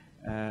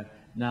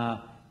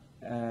 Now,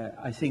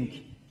 I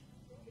think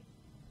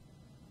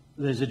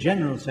there's a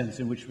general sense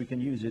in which we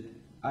can use it.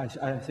 I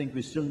think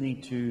we still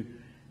need to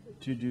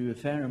do a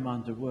fair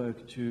amount of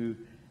work to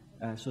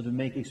sort of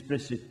make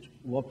explicit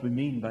what we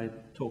mean by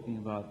talking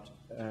about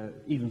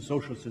even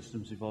social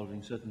systems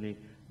evolving, certainly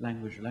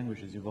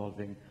languages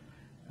evolving.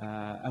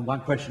 And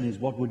one question is,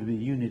 what would be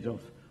the unit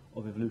of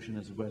evolution,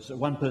 as it were? So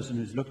one person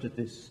who's looked at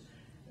this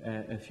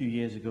a few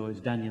years ago is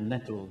Daniel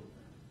Nettle,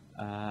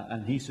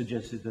 and he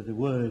suggested that the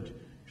word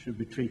should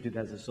be treated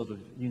as a sort of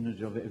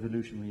unit of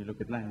evolution when you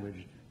look at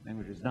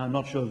languages. Now, I'm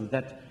not sure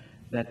that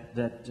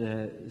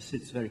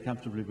sits very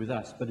comfortably with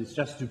us, but it's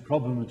just to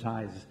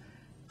problematize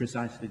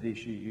precisely the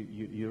issue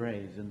you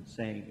raise and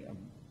saying,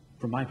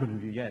 from my point of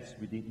view, yes,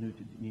 we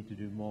need to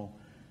do more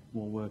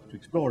work to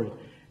explore it.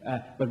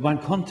 But one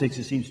context,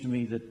 it seems to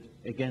me, that,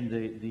 again,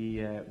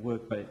 the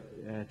work by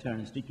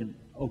Terence Deacon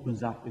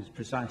opens up is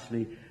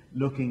precisely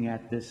looking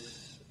at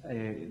this,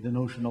 the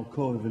notion of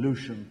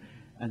co-evolution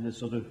and the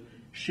sort of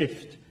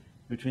shift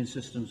between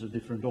systems of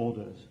different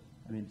orders.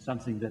 I mean,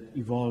 something that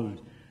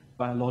evolved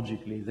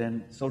biologically,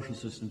 then social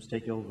systems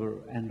take over,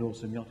 and/or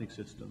semiotic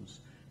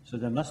systems. So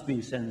there must be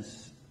a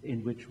sense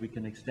in which we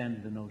can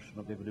extend the notion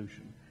of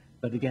evolution.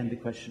 But again, the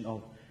question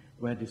of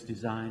where does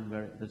design,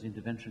 where does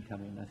intervention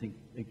come in, I think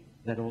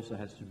that also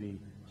has to be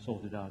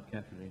sorted out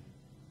carefully.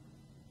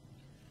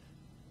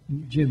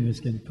 Jim is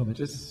going to comment.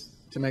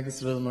 Just to make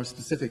this a little more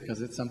specific,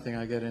 because it's something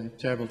I get in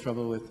terrible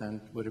trouble with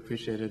and would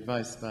appreciate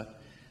advice,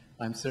 but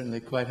I'm certainly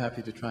quite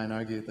happy to try and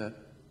argue that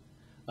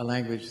a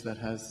language that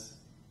has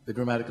the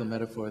grammatical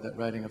metaphor that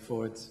writing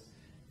affords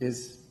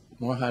is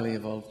more highly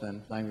evolved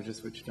than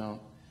languages which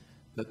don't,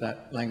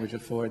 that language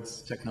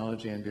affords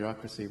technology and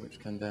bureaucracy which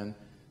can then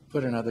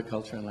put another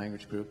culture and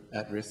language group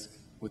at risk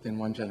within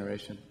one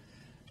generation.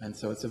 And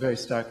so it's a very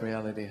stark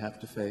reality you have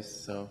to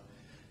face. So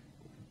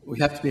we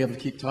have to be able to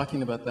keep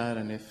talking about that,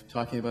 and if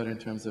talking about it in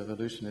terms of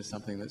evolution is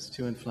something that's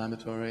too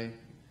inflammatory,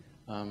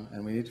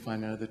 and we need to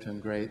find another term,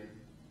 great.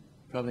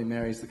 Probably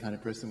Mary's the kind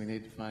of person we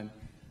need to find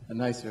a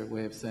nicer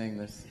way of saying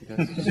this,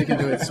 because she can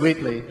do it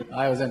sweetly.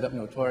 I always end up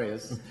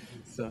notorious.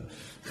 So.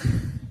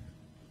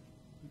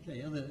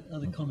 Okay,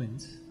 other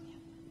comments?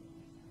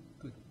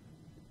 Good.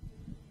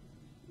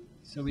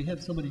 So we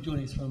have somebody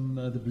joining us from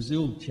the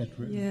Brazil chat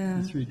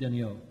room through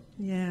Danielle.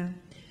 Yeah.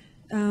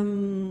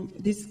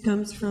 This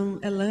comes from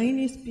Elaine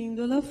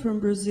Espíndola from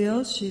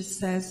Brazil. She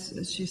says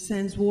she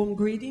sends warm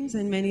greetings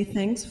and many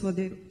thanks for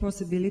the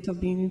possibility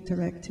of being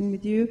interacting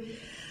with you.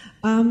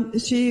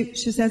 She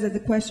says that the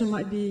question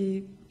might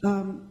be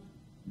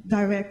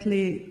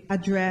directly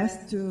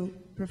addressed to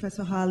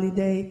Professor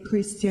Halliday,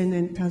 Christian,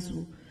 and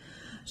Kazu.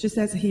 She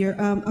says here,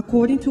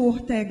 according to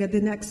Ortega,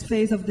 the next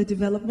phase of the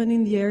development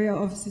in the area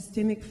of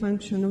systemic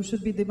function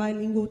should be the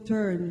bilingual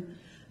turn.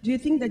 Do you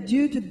think that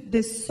due to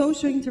this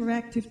social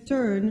interactive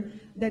turn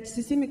that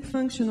systemic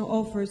function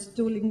offers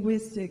to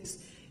linguistics,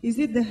 is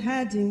it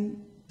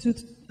heading to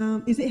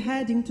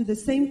the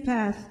same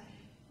path,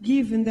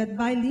 given that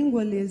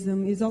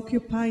bilingualism is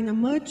occupying a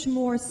much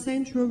more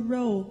central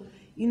role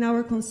in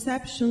our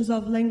conceptions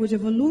of language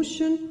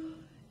evolution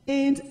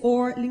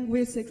and/or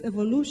linguistics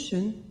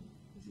evolution?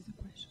 This is a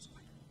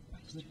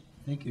question.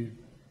 Thank you.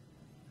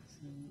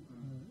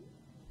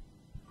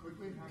 Could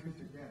we have it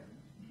again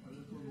a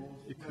little more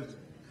slowly?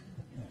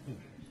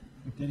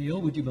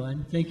 Danielle, would you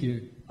mind? Thank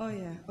you. Oh,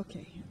 yeah,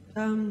 okay.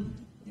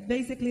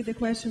 Basically, the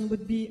question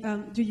would be,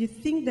 do you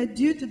think that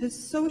due to the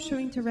social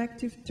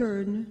interactive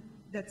turn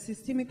that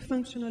systemic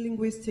functional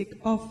linguistics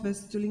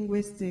offers to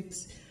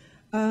linguistics,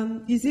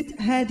 is it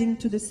heading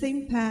to the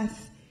same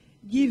path,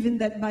 given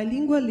that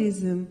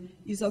bilingualism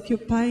is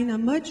occupying a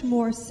much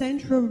more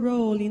central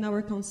role in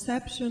our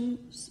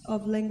conceptions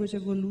of language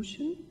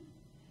evolution?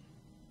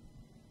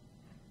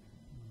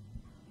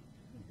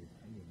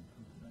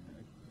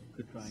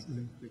 Good try.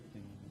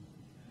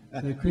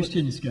 So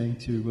Christian's going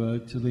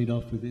to lead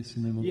off with this,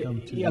 and then we'll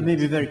come to... Yeah,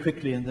 maybe very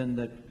quickly, and then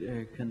that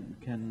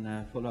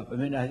can follow up. I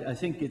mean, I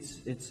think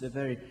it's a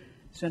very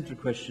central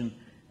question,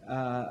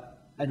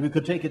 and we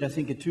could take it, I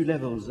think, at two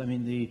levels. I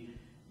mean, the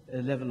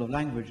level of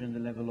language and the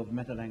level of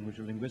meta-language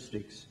or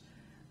linguistics.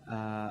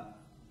 I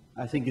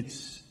think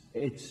it's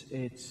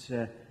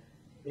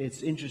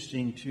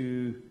interesting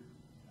to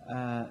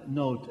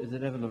note at the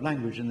level of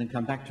language, and then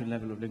come back to the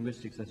level of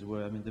linguistics, as it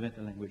were, I mean, the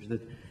meta-language,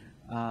 that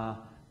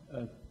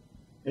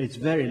it's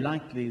very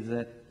likely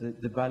that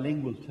the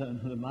bilingual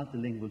term or the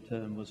multilingual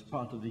term was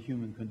part of the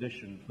human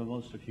condition for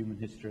most of human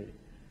history.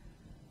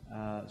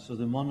 So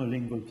the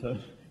monolingual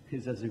term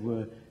is, as it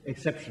were,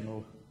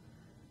 exceptional,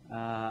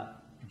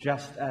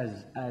 just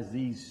as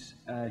these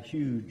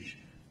huge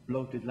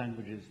bloated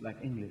languages like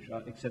English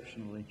are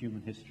exceptional in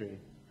human history,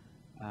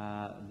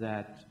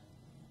 that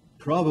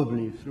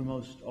probably through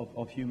most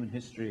of human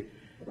history,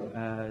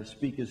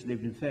 speakers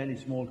lived in fairly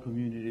small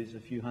communities, a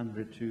few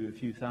hundred to a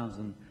few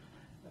thousand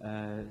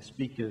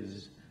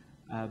speakers,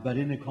 but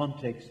in a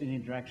context, in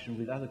interaction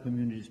with other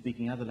communities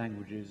speaking other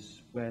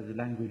languages, where the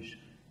language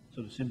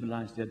sort of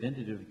symbolized the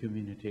identity of the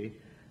community,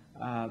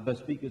 but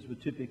speakers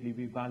would typically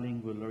be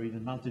bilingual or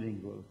even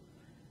multilingual.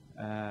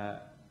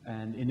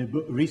 And in a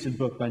recent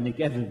book by Nick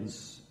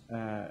Evans,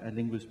 a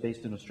linguist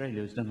based in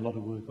Australia, who's done a lot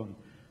of work on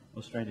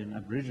Australian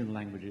Aboriginal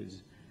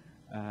languages,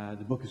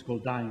 the book is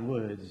called Dying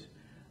Words.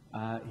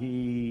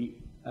 He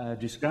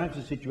describes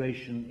the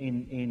situation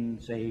in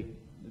say,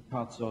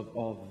 parts of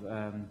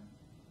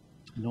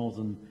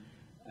northern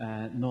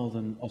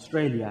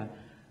Australia,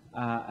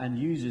 and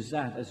uses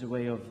that as a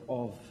way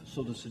of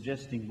sort of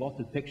suggesting what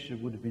the picture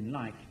would have been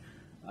like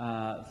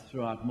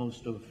throughout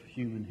most of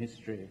human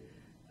history.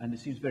 And it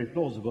seems very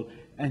plausible.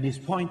 And his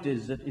point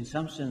is that in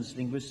some sense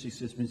linguistics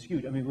has been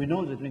skewed. I mean, we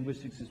know that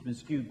linguistics has been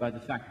skewed by the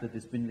fact that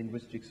it's been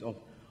linguistics of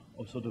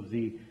sort of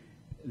the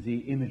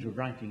image of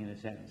writing in a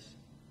sense.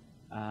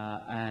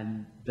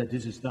 And that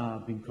this is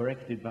now being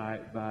corrected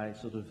by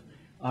sort of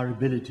our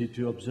ability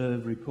to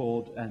observe,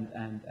 record,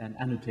 and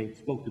annotate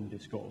spoken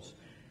discourse.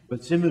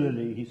 But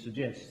similarly, he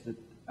suggests that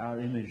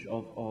our image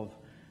of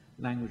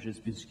language has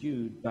been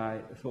skewed by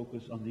a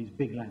focus on these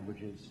big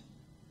languages,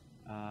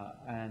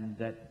 and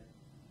that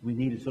we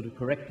need a sort of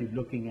corrective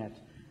looking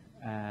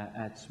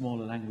at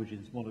smaller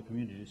languages, smaller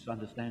communities to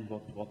understand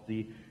what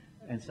the,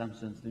 in some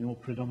sense, the more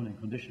predominant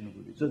condition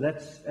would be. So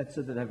that's at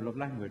the level of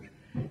language.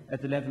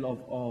 At the level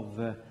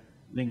of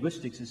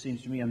linguistics, it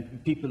seems to me,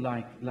 and people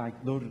like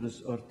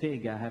Lourdes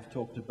Ortega have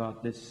talked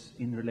about this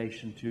in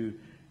relation to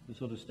the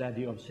sort of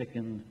study of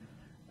second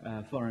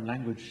foreign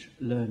language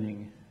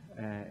learning,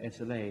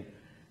 SLA,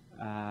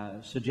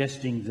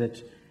 suggesting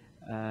that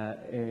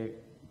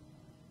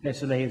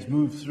SLA has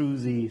moved through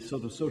the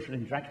sort of social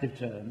interactive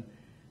turn,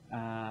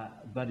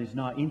 but is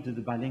now into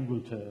the bilingual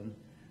turn,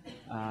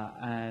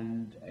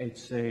 and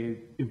it's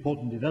an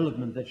important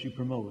development that she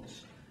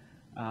promotes,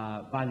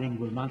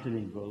 bilingual,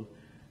 multilingual,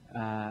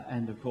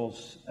 and of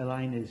course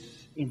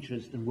Elaine's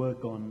interest and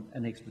work on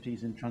and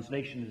expertise in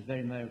translation is a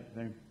very,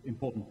 very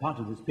important part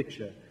of this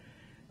picture.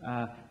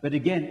 But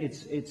again,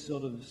 it's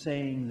sort of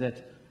saying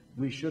that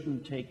we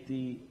shouldn't take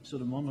the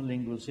sort of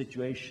monolingual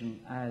situation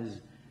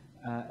as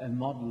a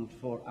model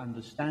for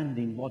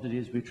understanding what it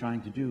is we're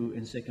trying to do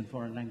in second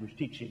foreign language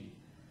teaching.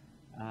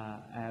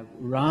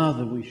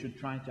 Rather, we should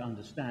try to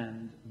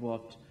understand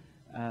what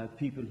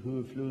people who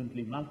are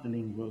fluently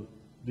multilingual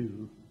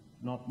do,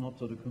 not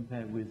sort of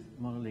compare with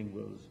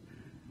monolinguals,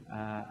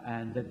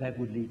 and that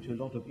would lead to a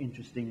lot of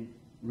interesting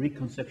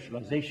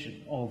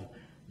reconceptualization of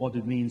what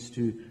it means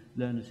to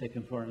learn a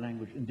second foreign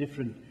language in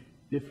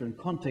different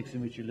contexts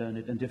in which you learn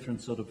it and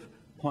different sort of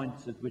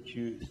points at which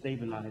you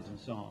stabilize and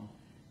so on,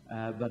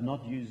 but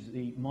not use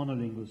the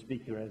monolingual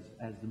speaker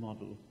as the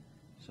model.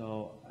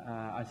 So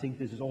I think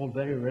this is all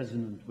very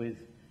resonant with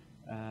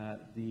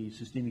the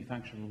systemic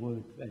functional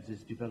work as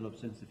it's developed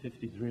since the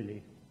 50s,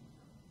 really.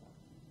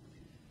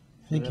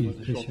 Thank you, that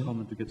was a short Christian.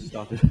 comment to get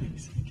started.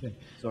 Okay.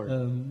 Sorry.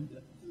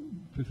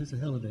 Professor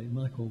Halliday,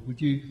 Michael, would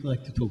you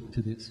like to talk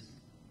to this?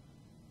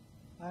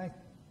 I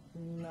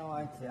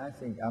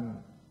think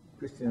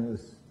Christian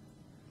has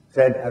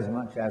said as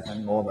much as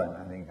and more than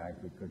I think I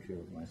could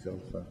contribute myself.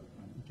 So.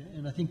 Okay,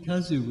 and I think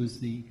Kazu was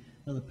the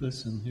other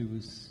person who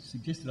was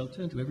suggested. I'll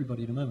turn to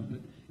everybody in a moment,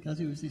 but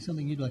Kazu, is there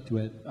something you'd like to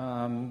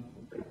add?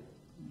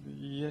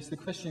 Yes, the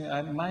question,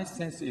 my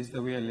sense is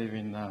that we are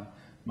living in a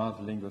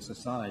multilingual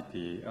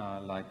society,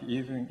 like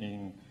even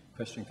in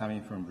question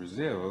coming from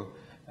Brazil,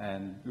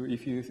 and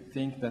if you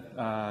think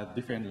that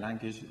different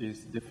language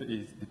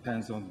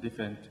depends on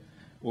different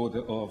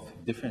order of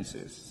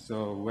differences,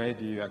 so where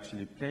do you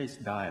actually place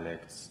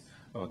dialects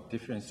or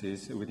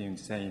differences within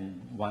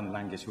same one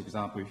language? For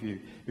example,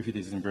 if it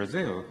is in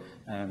Brazil,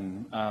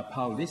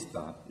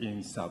 Paulista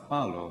in Sao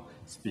Paulo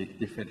speak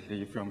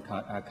differently from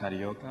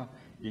Carioca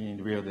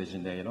in Rio de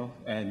Janeiro,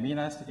 and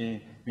Minas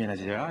in Minas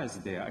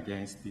Gerais, they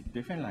again speak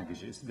different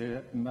languages.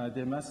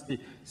 There must be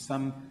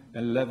some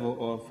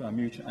level of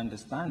mutual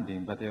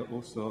understanding, but there are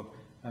also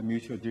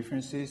mutual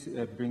differences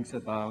brings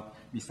about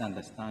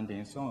misunderstanding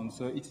and so on.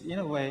 So it's in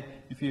a way,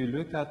 if you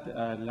look at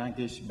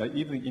language, but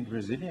even in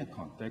Brazilian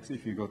context,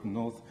 if you go to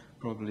north,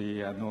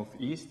 probably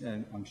northeast,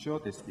 and I'm sure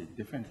they speak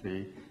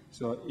differently.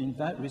 So in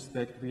that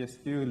respect, we are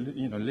still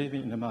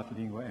living in a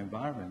multilingual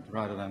environment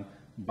rather than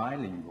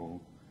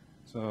bilingual.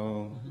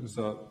 So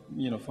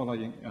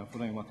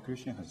following what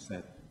Christian has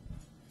said.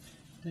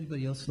 Would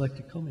anybody else like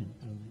to comment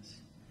on this?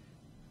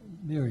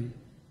 Mary?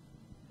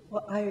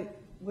 Well, I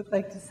would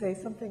like to say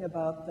something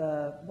about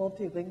the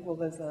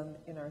multilingualism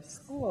in our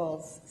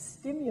schools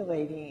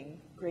stimulating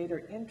greater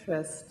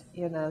interest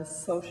in a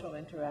social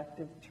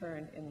interactive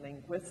turn in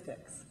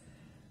linguistics.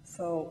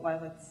 So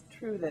while it's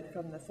true that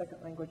from the second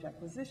language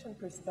acquisition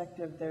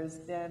perspective, there's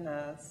been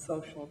a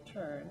social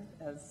turn,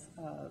 as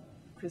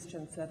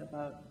Christian said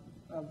about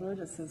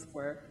Lourdes's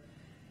work,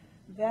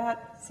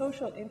 that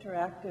social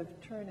interactive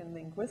turn in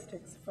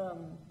linguistics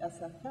from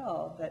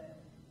SFL that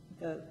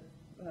the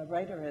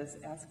writer is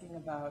asking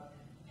about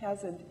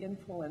hasn't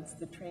influenced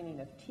the training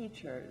of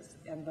teachers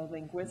and the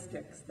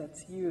linguistics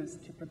that's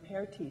used to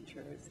prepare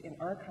teachers in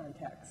our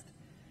context.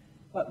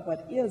 But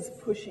what is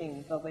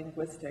pushing the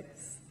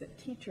linguistics that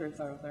teachers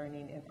are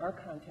learning in our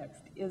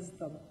context is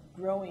the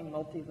growing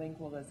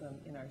multilingualism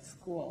in our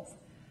schools.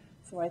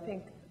 So I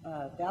think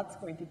that's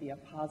going to be a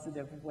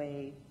positive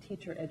way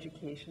teacher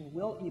education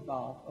will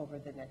evolve over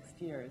the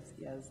next years,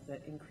 is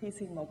that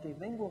increasing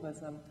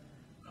multilingualism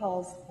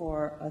calls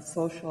for a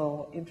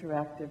social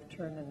interactive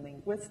turn in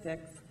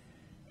linguistics,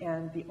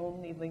 and the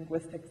only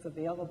linguistics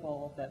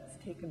available that's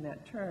taken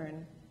that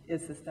turn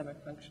is systemic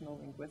functional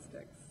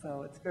linguistics.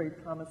 So it's very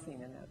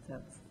promising in that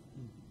sense.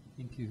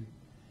 Thank you.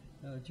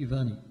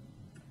 Giovanni.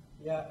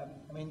 Yeah,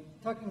 I mean,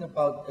 talking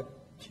about the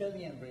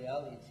Chilean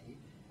reality,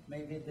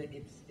 maybe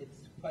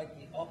it's quite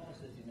the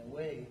opposite in a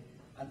way.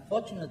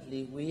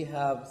 Unfortunately, we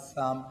have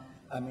some,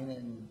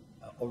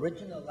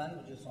 original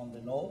languages on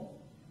the north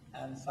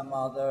and some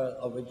other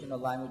original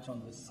language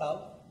on the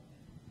south.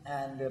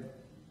 And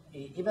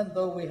even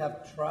though we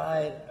have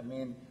tried,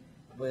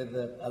 with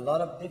a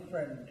lot of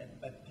different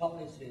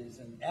policies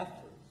and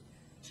efforts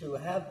to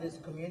have these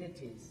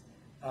communities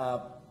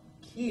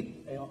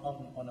keep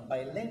on a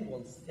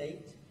bilingual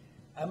state,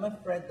 I'm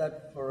afraid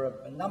that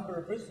for a number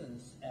of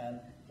reasons, and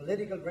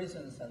political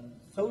reasons, and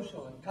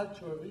social and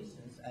cultural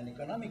reasons, and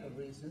economical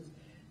reasons,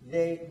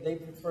 they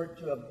prefer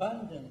to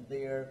abandon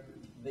their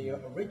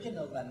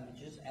original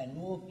languages and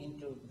move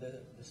into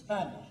the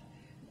Spanish.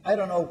 I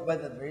don't know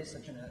whether there is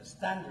such a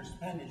standard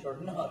Spanish or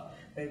not.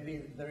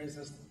 Maybe there is,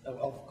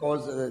 of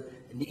course,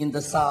 in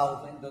the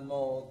south, in the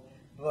north,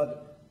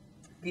 but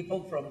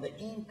people from the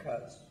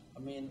Incas,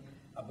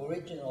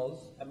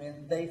 Aboriginals,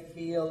 they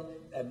feel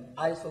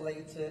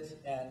isolated,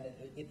 and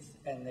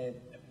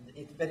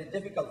it's very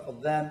difficult for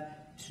them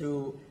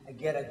to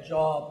get a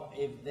job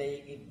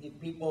if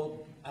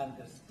people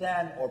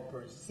understand or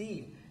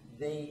perceive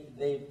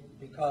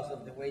because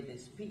of the way they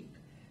speak.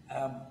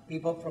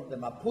 People from the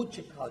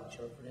Mapuche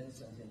culture, for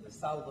instance, in the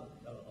south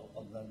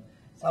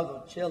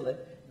of Chile,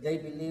 they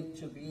believe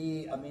to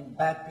be,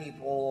 bad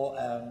people.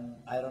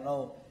 I don't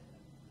know.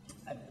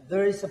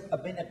 There is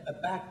been a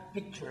bad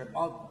picture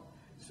about them.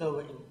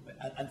 So,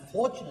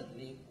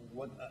 unfortunately,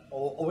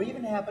 or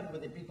even happened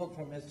with the people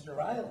from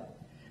Israel.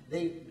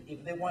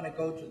 If they want to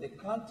go to the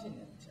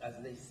continent, as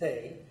they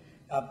say,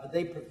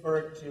 they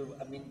prefer to,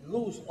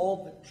 lose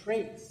all the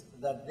traits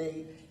that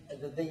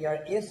they are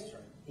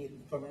Eastern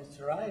from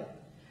Israel.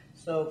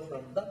 So,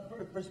 from that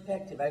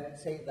perspective, I would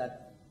say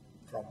that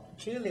from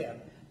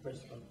Chilean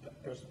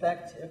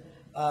perspective,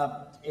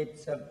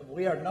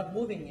 we are not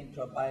moving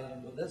into a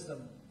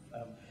bilingualism.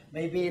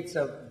 Maybe it's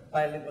a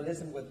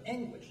bilingualism with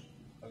English.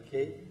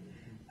 Okay,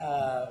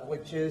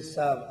 which is,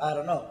 I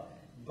don't know.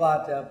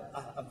 But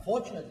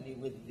unfortunately,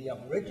 with the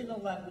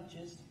Aboriginal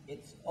languages,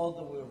 it's all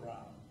the way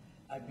around.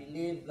 I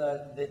believe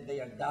that they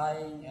are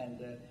dying,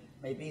 and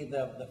maybe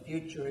the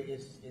future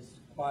is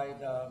quite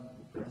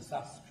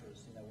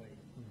disastrous in a way.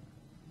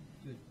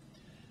 Good.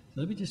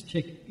 So let me just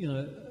check,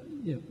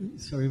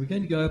 sorry, we're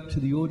going to go up to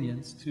the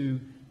audience to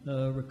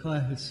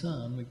Ruqayya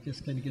Hassan. We're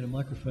just going to get a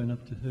microphone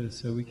up to her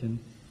so we can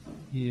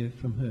hear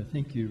from her.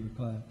 Thank you,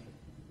 Ruqayya.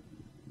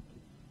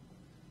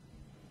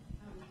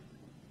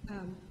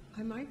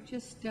 I might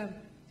just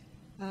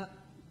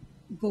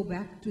go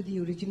back to the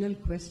original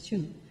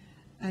question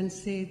and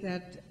say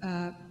that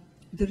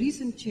the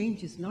reason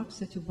change is not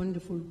such a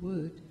wonderful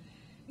word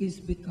is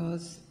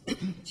because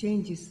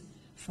change is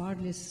far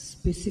less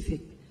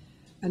specific,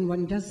 and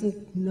one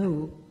doesn't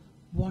know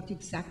what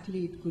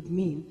exactly it could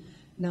mean.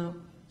 Now,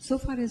 so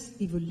far as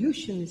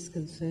evolution is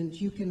concerned,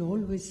 you can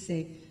always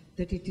say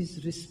that it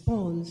is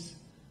response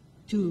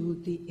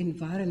to the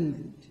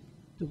environment,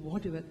 to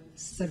whatever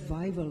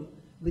survival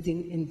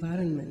within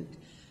environment.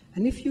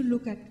 And if you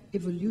look at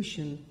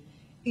evolution,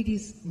 it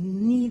is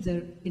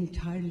neither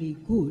entirely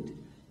good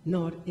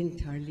nor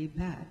entirely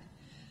bad.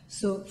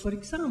 So, for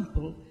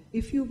example,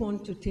 if you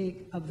want to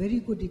take a very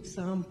good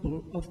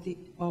example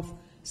of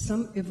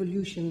some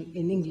evolution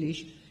in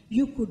English,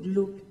 you could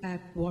look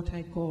at what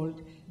I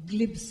called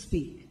glib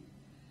speak,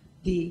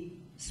 the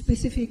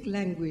specific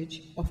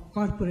language of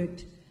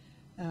corporate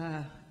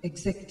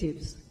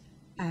executives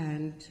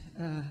and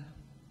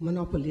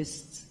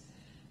monopolists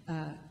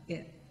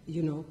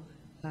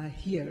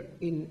here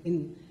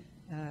in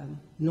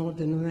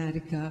Northern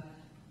America,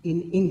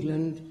 in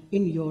England,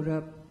 in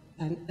Europe,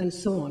 and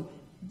so on.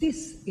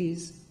 This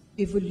is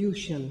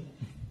evolution.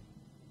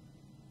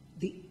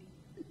 The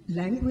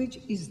language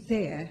is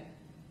there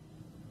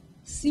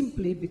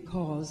simply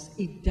because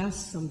it does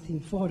something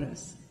for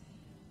us,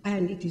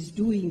 and it is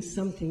doing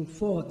something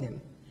for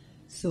them.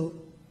 So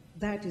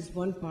that is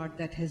one part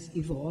that has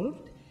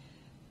evolved.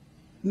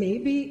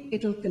 Maybe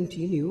it'll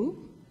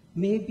continue.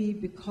 Maybe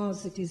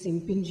because it is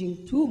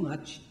impinging too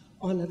much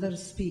on other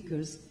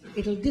speakers,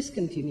 it'll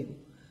discontinue.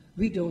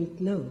 We don't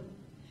know.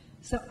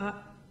 So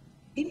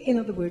in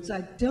other words,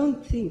 I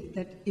don't think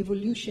that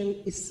evolution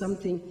is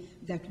something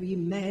that we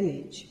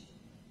manage.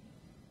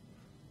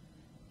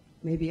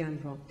 Maybe I'm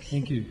wrong.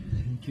 Thank you.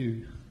 Thank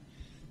you.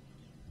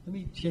 Let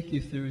me check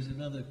if there is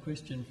another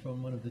question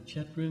from one of the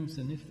chat rooms,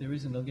 and if there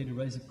isn't, I'll get to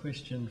raise a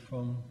question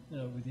from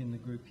within the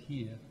group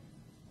here.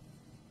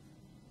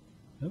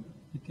 No?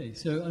 Okay,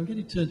 so I'm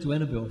going to turn to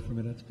Annabelle for a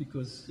minute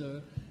because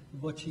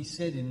what she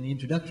said in the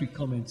introductory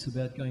comments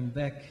about going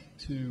back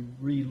to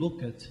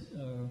re-look at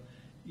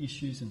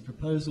issues and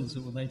proposals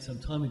that were made some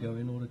time ago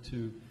in order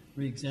to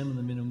re-examine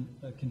them in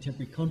a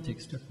contemporary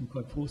context struck me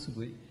quite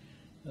forcibly.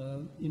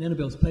 In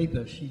Annabelle's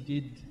paper, she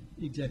did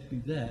exactly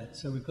that.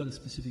 So we've got a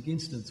specific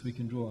instance we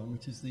can draw on,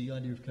 which is the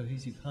idea of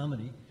cohesive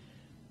harmony.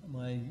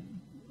 I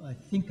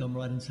think I'm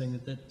right in saying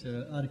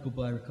that article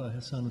by Rakai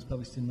Hassan was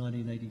published in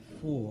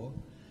 1984.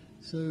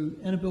 So,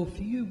 Annabelle,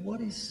 for you,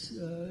 what is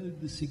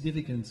the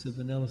significance of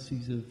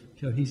analyses of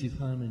cohesive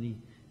harmony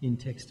in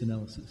text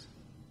analysis?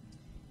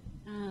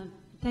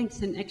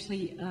 Thanks, and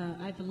actually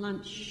over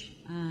lunch,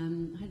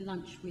 I had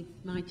lunch with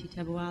Maiti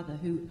Tabuada,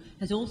 who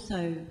has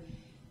also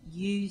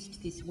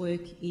used this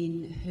work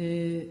in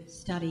her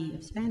study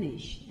of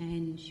Spanish,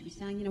 and she was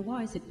saying, you know,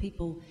 why is it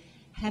people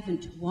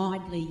haven't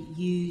widely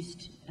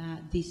used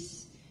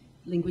this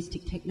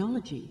linguistic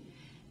technology?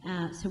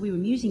 So we were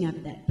musing over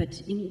that, but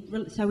in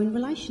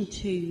relation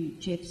to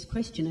Geoff's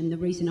question, and the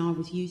reason I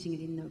was using it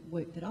in the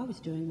work that I was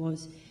doing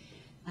was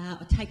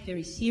I take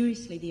very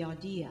seriously the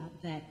idea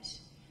that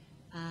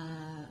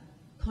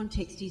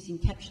context is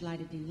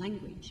encapsulated in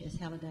language, as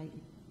Halliday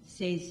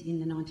says in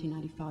the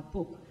 1985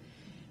 book.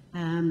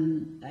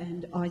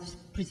 And I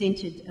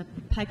presented a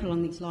paper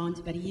along these lines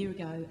about a year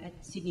ago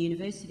at Sydney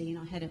University, and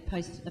I had a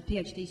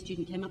PhD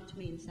student came up to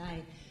me and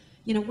say,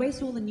 you know,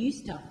 where's all the new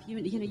stuff?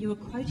 You were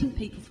quoting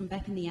people from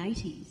back in the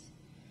 80s,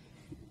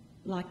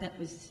 like that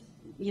was,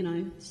 you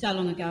know, so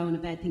long ago and a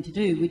bad thing to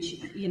do, which,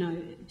 you know,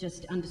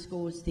 just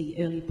underscores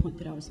the earlier point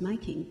that I was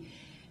making.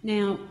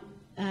 Now,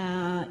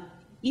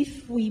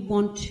 if we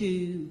want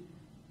to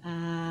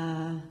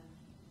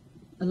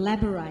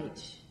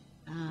elaborate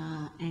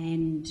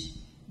and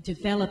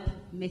develop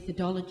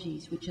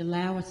methodologies which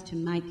allow us to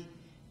make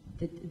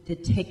the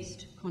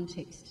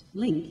text-context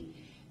link,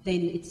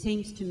 then it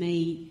seems to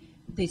me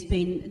there's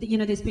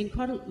been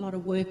quite a lot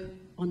of work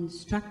on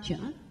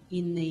structure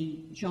in the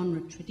genre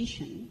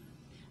tradition,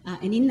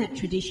 and in that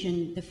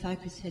tradition the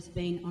focus has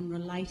been on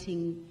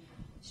relating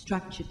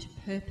structure to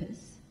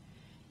purpose,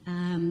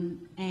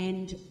 and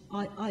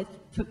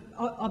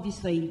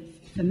obviously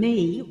for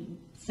me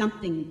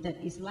something that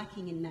is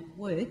lacking in that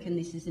work, and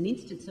this is an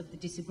instance of the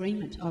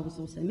disagreement I was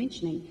also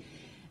mentioning,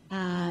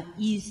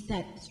 is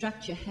that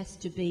structure has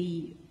to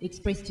be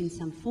expressed in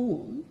some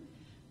form,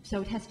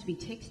 so it has to be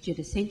textured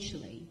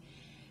essentially.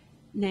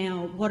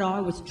 Now, what I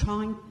was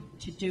trying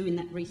to do in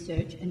that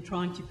research and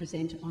trying to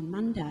present on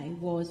Monday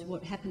was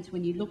what happens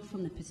when you look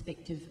from the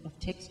perspective of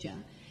texture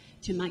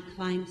to make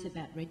claims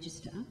about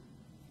register,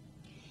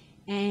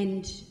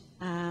 and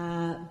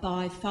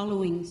by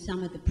following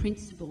some of the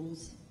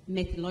principles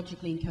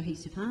methodologically in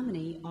cohesive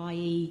harmony,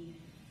 i.e.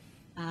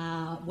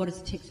 what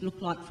does the text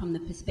look like from the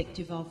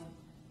perspective of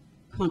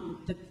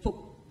the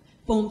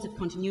forms of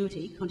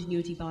continuity,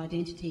 continuity by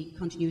identity,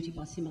 continuity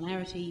by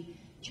similarity,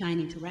 chain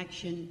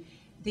interaction.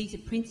 These are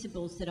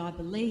principles that I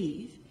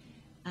believe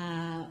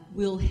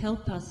will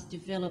help us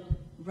develop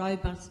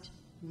robust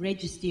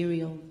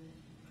registerial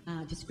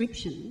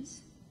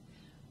descriptions.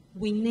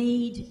 We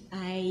need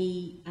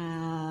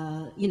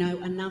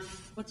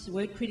enough,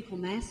 critical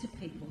mass of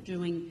people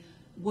doing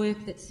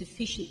work that's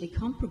sufficiently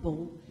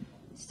comparable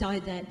so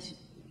that,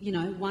 you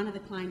know, one of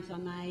the claims I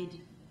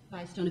made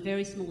based on a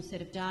very small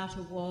set of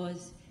data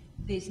was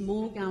there's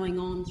more going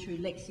on through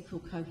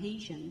lexical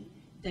cohesion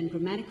than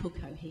grammatical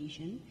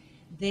cohesion.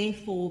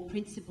 Therefore,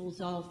 principles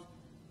of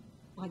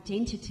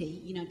identity,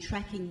 you know,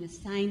 tracking the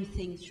same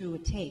thing through a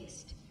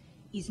text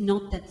is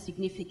not that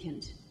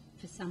significant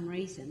for some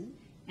reason,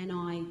 and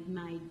I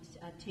made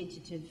a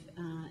tentative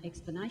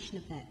explanation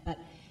of that. But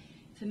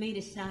for me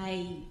to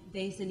say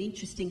there's an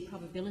interesting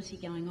probability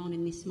going on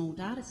in this small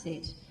data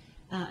set,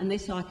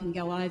 unless I can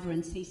go over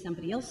and see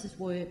somebody else's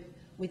work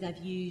where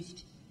they've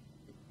used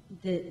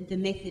the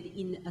method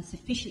in a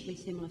sufficiently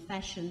similar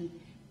fashion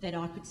that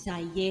I could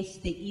say, yes,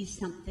 there is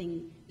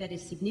something that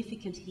is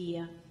significant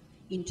here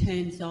in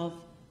terms of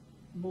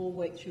more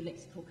work through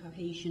lexical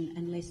cohesion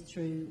and less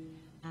through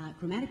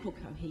grammatical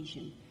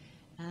cohesion.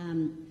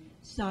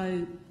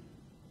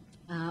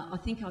 I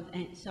think I've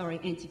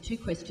answered two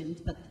questions,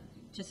 but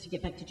just to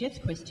get back to Geoff's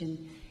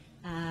question,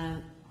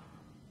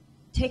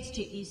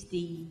 texture is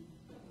the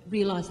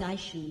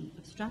realisation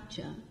of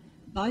structure.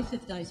 Both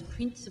of those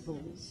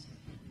principles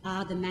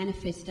are the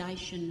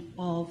manifestation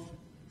of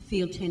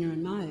field, tenor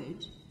and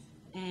mode,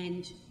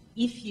 and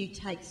if you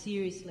take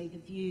seriously the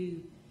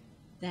view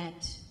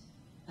that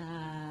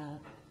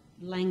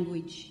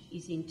language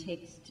is in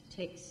text,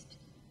 text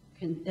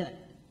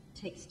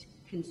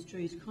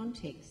construes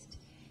context,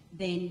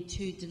 then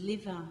to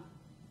deliver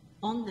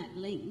on that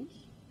link,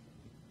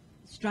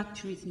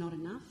 structure is not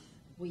enough.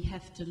 We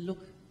have to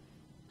look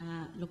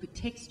at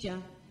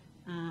texture,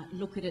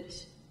 look at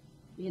it,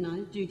 you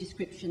know, do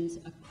descriptions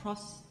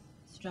across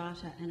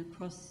strata and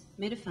across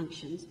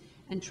metafunctions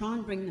and try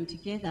and bring them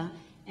together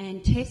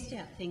and test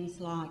out things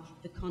like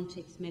the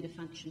context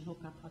metafunction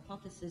hookup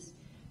hypothesis,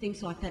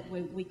 things like that,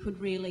 where we could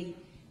really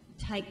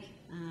take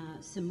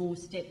some more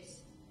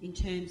steps in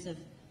terms of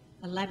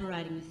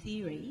elaborating a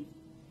theory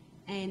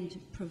and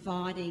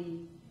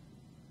providing,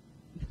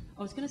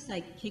 I was going to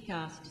say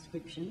kick-ass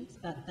descriptions,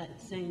 but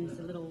that seems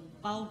a little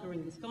vulgar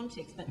in this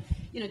context, but,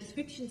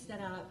 descriptions that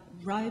are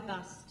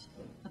robust,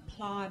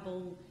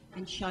 applicable,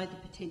 and show the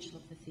potential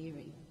of the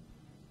theory.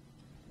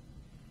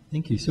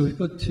 Thank you. So we've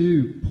got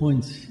 2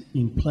 points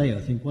in play, I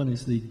think. One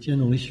is the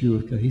general issue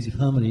of cohesive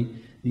harmony.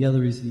 The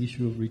other is the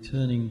issue of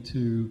returning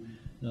to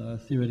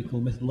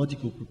theoretical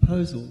methodological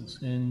proposals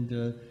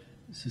and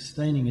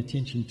sustaining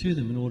attention to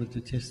them in order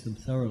to test them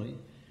thoroughly.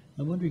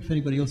 I'm wondering if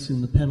anybody else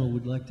in the panel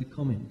would like to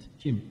comment.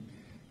 Jim?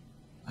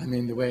 I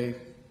mean, the way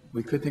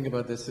we could think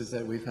about this is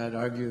that we've had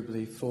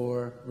arguably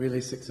 4 really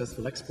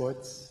successful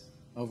exports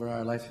over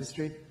our life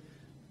history: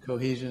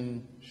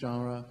 cohesion,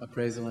 genre,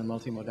 appraisal, and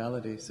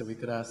multimodality. So we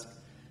could ask,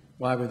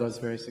 why were those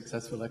very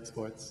successful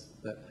exports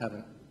that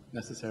haven't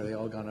necessarily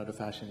all gone out of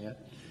fashion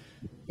yet?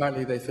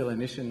 Partly they fill a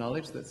niche in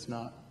knowledge that's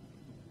not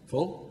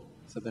full,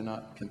 so they're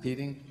not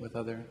competing with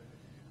other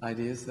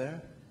ideas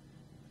there.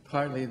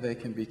 Partly they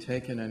can be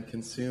taken and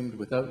consumed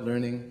without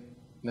learning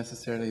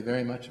necessarily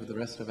very much of the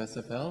rest of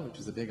SFL, which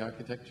is a big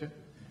architecture.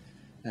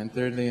 And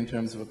thirdly, in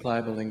terms of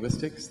applicable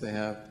linguistics, they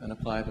have an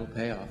applicable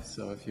payoff.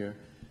 So if you're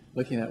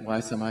looking at why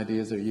some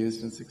ideas are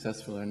used and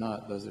successful or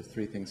not, those are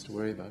 3 things to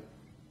worry about.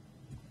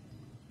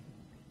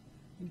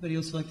 Anybody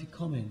else like to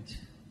comment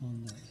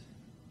on that?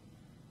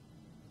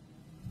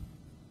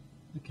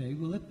 Okay,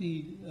 well, let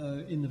me,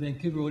 in the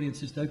Vancouver audience,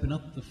 just open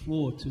up the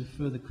floor to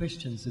further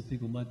questions that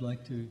people might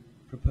like to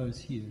propose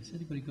here. Has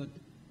anybody got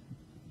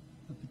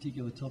a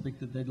particular topic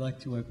that they'd like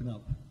to open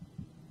up?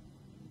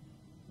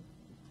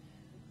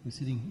 We're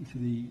sitting, for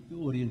the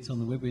audience on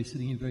the web, we're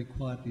sitting here very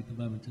quietly at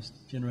the moment, just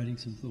generating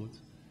some thoughts.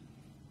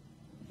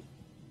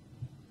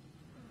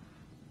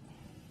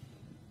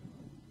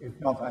 If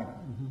not,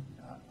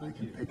 I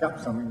can pick up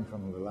something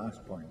from the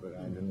last point, but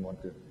I didn't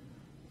want to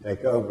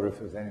take over if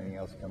there's anything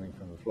else coming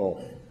from the floor.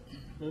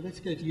 Well, let's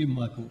go to you,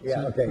 Michael.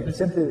 Yeah, okay.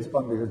 Simply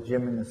respond because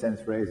Jim, in a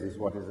sense, raises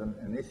what is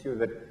an issue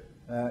that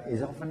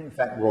is often, in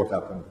fact, brought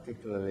up, and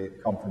particularly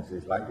at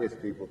conferences like this.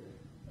 People,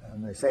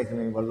 they say to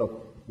me, well,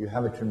 look, you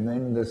have a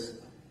tremendous,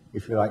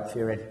 if you like,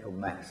 theoretical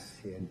mass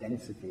here,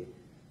 density.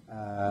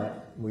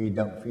 We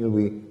don't feel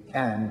we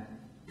can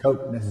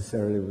cope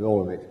necessarily with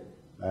all of it.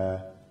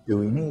 Do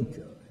we need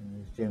to?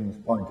 And it's Jim's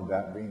point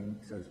about being,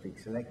 so to speak,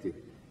 selective.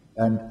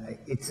 And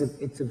it's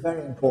a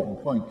very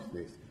important point,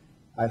 this.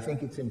 I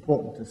think it's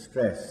important to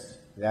stress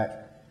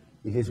that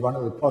it is one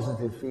of the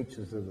positive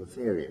features of the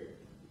theory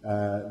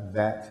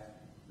that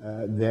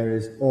there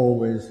is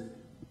always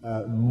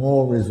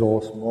more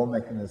resource, more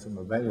mechanism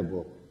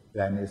available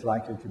than is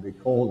likely to be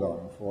called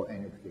on for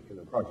any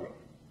particular project.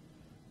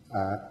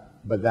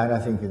 But that, I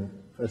think,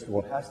 first of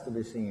all, has to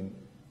be seen,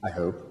 I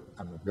hope,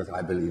 because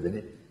I believe in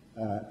it,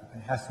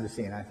 it has to be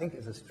seen, I think,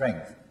 as a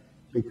strength,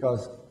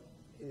 because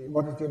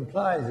what it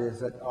implies is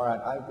that, all right,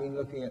 I've been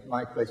looking at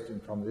my question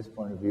from this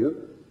point of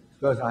view.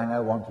 Suppose I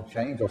now want to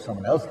change, or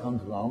someone else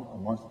comes along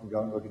and wants to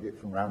go and look at it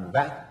from around the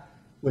back.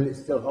 Will it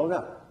still hold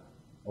up?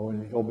 Or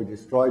will it all be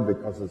destroyed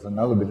because there's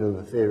another bit of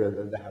the theory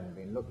that they haven't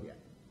been looking at?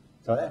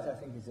 So that, I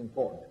think, is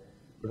important.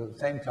 But at the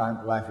same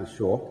time, life is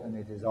short, and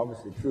it is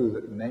obviously true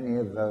that many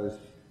of those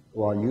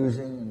who are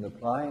using and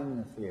applying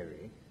the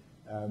theory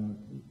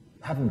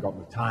haven't got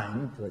the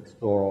time to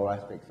explore all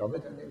aspects of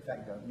it, and in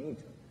fact don't need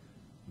to.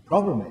 The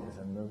problem is,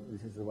 and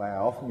this is the way I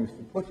often used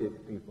to put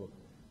it, people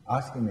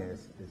asking me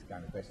this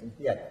kind of question,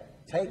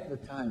 take the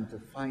time to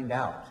find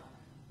out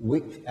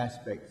which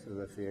aspects of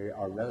the theory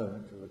are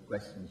relevant to the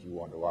questions you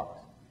want to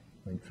ask.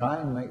 When try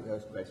and make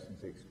those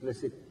questions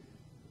explicit,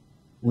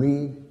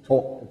 we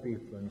talk to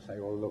people and say,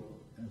 well, look,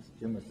 as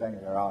Jim was saying,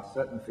 there are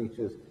certain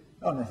features,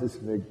 not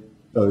necessarily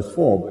those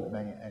 4, but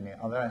many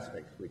other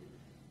aspects which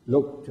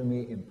look to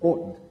me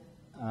important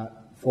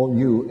for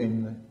you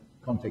in the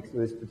context of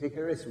this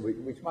particular issue,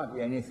 which might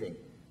be anything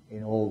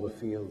in all the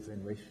fields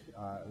in which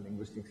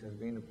linguistics has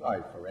been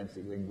applied: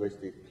 forensic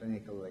linguistics,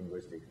 clinical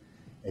linguistics,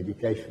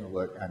 educational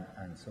work,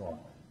 and so on.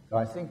 So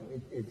I think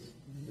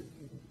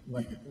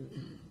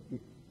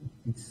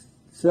it's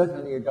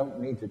certainly, you don't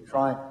need to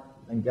try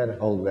and get a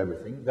hold of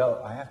everything,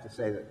 though I have to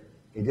say that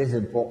it is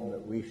important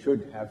that we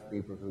should have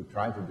people who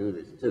try to do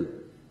this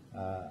too.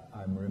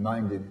 I'm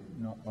reminded,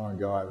 not long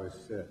ago, I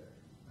was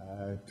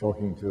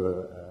talking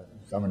to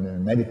someone in the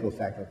medical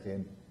faculty,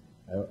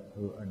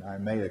 and I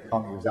made a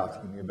comment. He was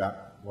asking me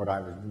about what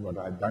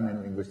I'd done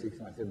in linguistics,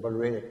 and I said, well,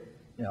 really,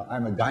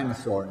 I'm a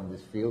dinosaur in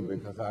this field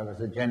because I was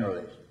a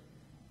generalist,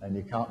 and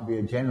you can't be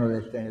a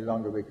generalist any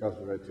longer because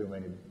there are too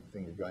many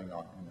things going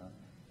on.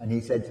 And he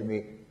said to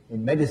me,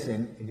 in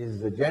medicine, it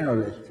is the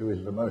generalist who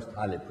is the most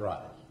highly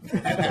prized.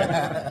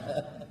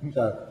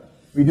 So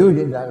we do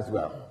need that as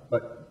well.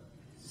 But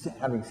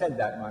having said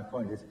that, my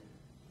point is,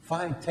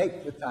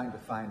 take the time to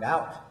find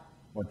out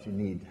what you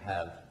need to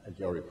have at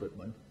your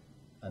equipment,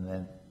 and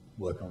then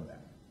work on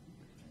that.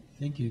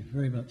 Thank you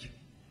very much.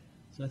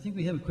 So I think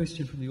we have a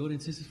question from the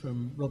audience. This is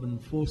from Robin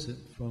Fawcett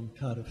from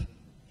Cardiff.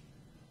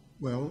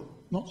 Well,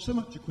 not so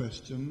much a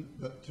question,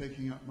 but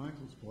taking up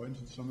Michael's point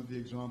and some of the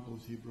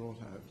examples he brought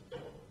out.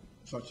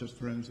 such as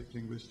forensic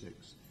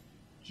linguistics.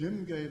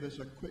 Jim gave us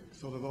a quick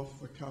sort of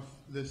off-the-cuff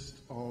list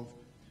of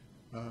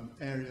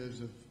areas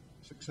of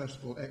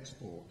successful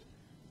export.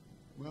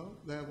 Well,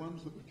 they're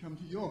ones that would come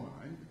to your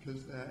mind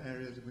because they're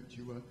areas in which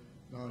you were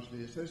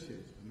largely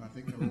associated, and I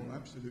think they're all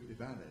absolutely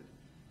valid.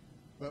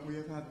 But we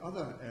have had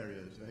other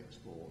areas of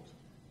export,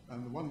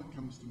 and the one that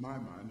comes to my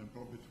mind, and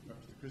probably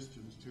perhaps the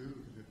Christians too,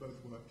 because we've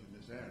both worked in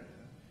this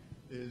area,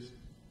 is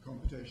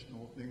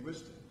computational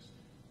linguistics.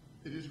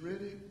 It is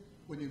really,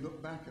 when you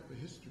look back at the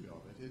history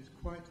of it, it's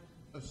quite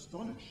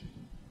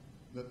astonishing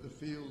that the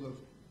field of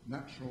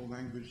natural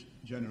language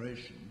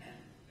generation,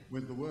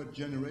 with the word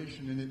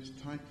generation in its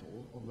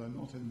title, although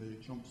not in the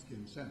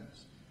Chomskyan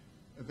sense,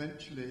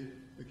 eventually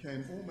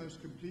became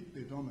almost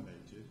completely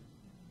dominated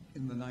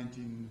in the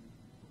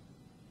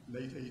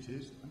late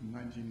 80s and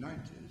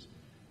 1990s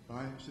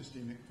by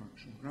systemic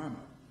functional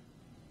grammar.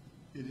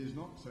 It is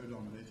not so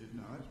dominated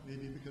now,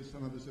 maybe because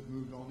some of us have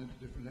moved on into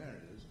different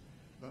areas,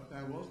 but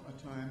there was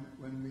a time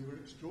when we were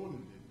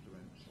extraordinarily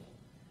influential,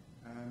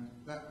 and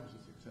that was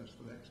a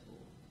successful export.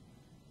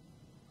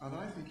 And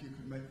I think you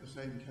could make the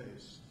same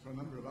case for a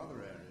number of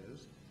other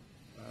areas.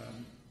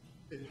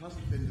 It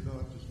hasn't been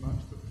developed as much,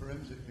 but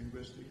forensic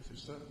linguistics is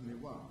certainly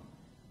one.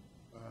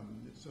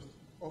 It just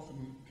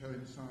often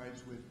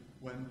coincides with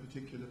when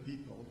particular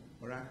people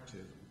were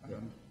active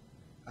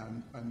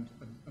and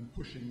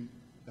pushing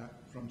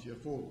that frontier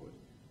forward.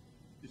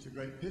 It's a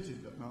great pity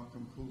that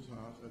Malcolm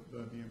Coulthard at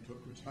Birmingham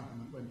took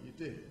retirement when he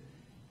did.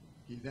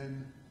 He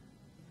then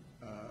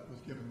was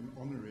given an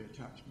honorary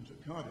attachment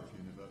at Cardiff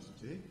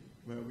University,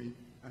 where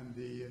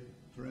the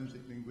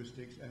forensic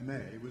linguistics MA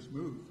was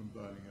moved from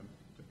Birmingham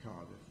to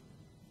Cardiff.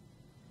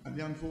 And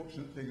the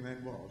unfortunate thing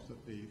then was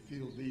that the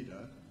field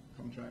leader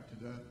contracted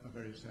a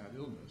very sad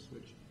illness,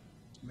 which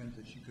meant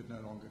that she could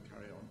no longer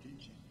carry on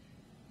teaching.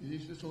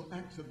 These little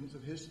accidents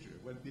of history,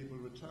 when people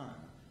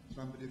retire,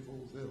 somebody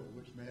falls ill,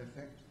 which may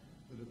affect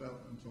the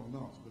development or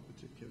not of a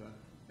particular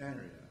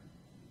area.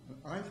 And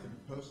I think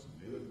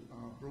personally that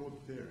our broad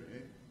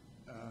theory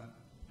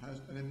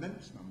has an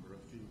immense number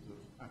of fields of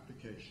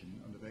application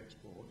and of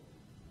export,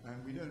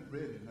 and we don't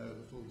really know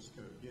the full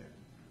scope yet.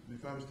 And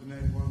if I was to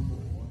name one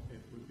more,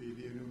 it would be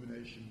the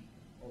illumination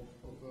of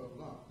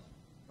verbal art,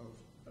 of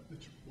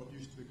what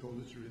used to be called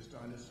literary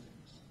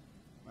stylistics.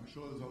 I'm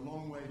sure there's a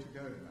long way to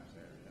go in that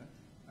area,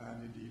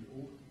 and indeed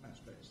all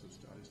aspects of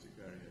stylistic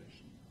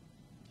variation.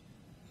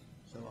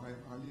 So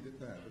I'll leave it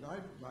there. But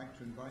I'd like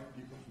to invite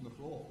people from the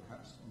floor,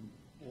 perhaps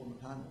on the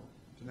panel,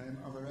 to name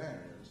other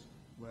areas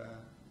where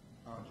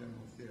our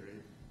general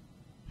theory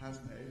has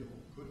made or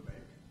could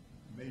make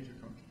major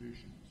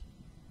contributions.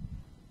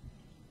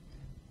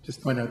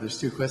 Just point out there's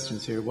two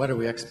questions here. What are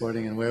we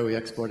exporting and where are we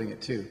exporting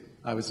it to?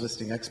 I was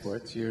listing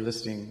exports. You're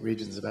listing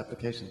regions of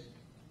application.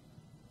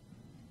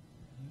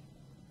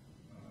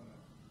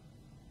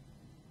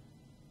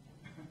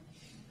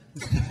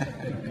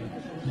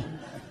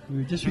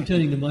 We're just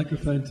returning the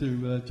microphone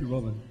to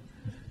Robin.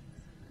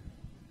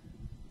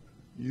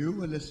 You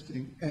were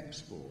listing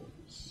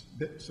exports,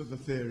 bits of the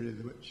theory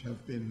which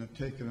have been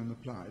taken and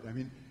applied. I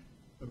mean,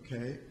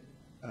 okay,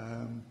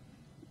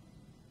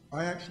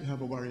 I actually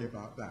have a worry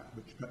about that,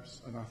 which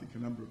perhaps, and I think a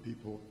number of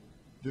people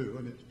do,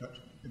 and it's perhaps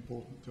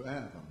important to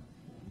air them.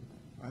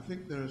 I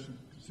think there are some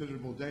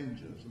considerable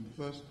dangers, and the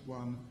first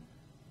one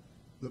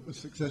that was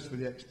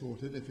successfully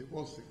exported, if it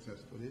was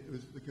successfully, it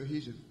was the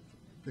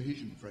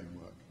cohesion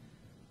framework.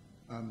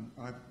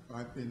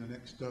 I've been an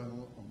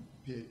external on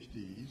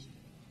PhDs.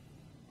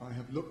 I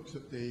have looked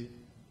at the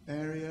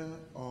area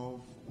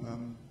of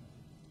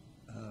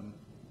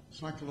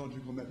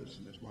psychological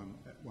medicine as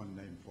one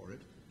name for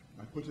it.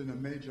 I put in a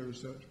major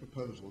research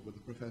proposal with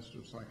the Professor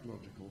of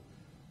Psychological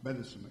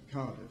Medicine at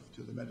Cardiff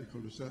to the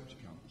Medical Research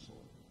Council.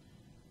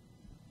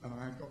 And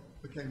I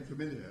became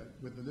familiar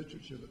with the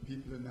literature that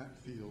people in that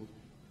field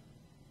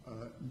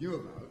knew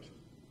about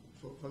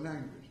for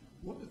language.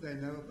 What did they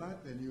know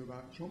about? They knew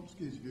about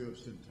Chomsky's view of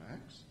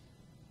syntax,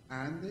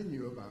 and they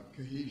knew about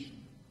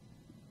cohesion.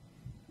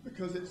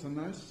 Because it's a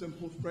nice,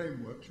 simple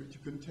framework which you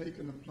can take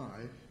and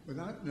apply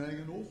without knowing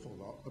an awful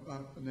lot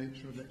about the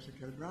nature of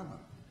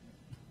lexicography.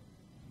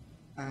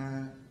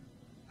 And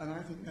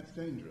I think that's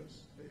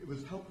dangerous. It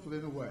was helpful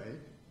in a way,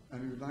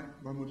 and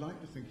one would like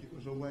to think it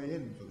was a way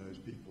in for those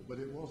people, but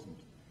it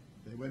wasn't.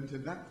 They went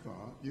in that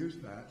far,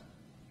 used that,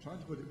 tried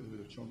to put it with a bit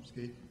of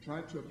Chomsky,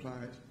 tried to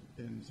apply it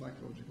in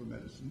psychological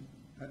medicine,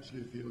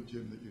 actually a field,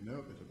 Jim, that you know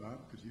a bit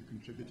about because you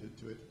contributed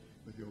to it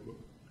with your book,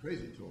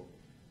 Crazy Talk.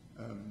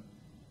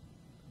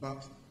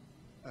 But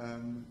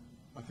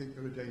I think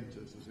there are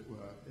dangers, as it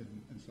were,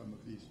 in some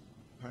of these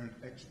apparent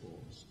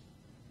exports.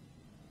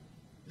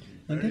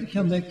 I'm going to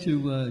come back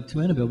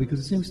to Annabelle, because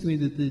it seems to me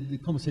that the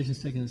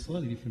conversation's taken a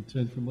slightly different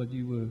turn from what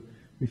you were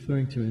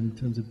referring to in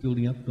terms of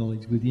building up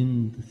knowledge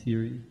within the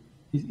theory.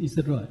 Is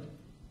that right?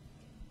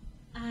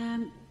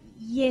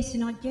 Yes,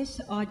 and I guess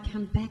I'd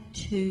come back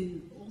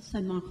to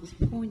also Michael's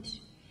point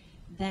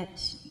that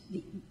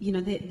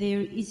there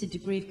is a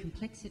degree of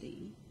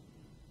complexity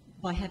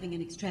by having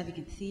an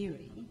extravagant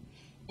theory,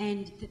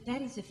 and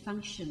that is a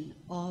function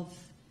of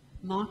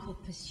Michael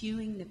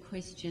pursuing the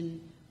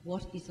question,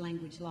 what is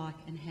language like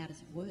and how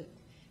does it work?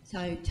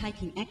 So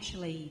taking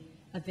actually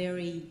a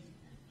very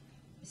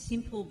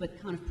simple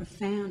but kind of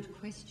profound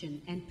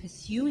question and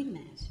pursuing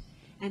that.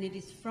 And it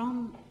is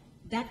from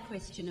that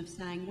question of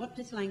saying, what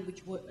does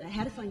language work,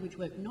 how does language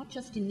work, not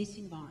just in this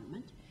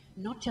environment,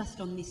 not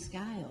just on this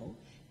scale,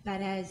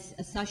 but as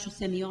a social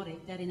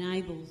semiotic that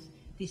enables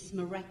this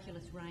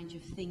miraculous range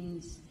of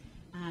things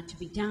to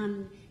be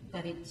done,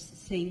 that it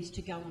seems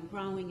to go on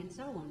growing and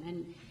so on.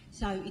 And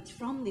so it's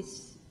from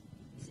this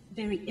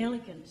very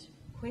elegant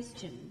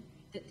question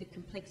that the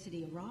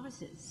complexity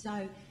arises.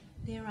 So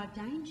there are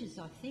dangers,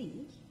 I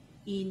think,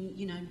 in,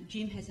 you know,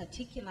 Jim has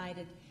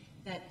articulated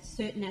that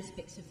certain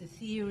aspects of the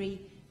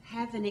theory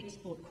have an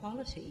export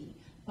quality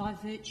by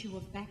virtue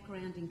of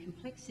background and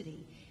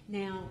complexity.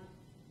 Now,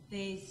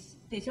 there's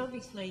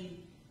obviously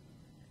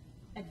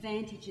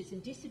advantages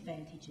and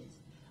disadvantages.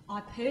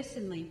 I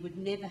personally would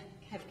never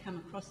have come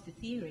across the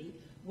theory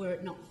were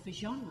it not for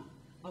genre.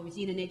 I was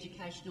in an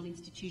educational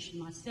institution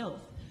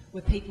myself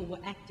where people were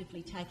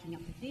actively taking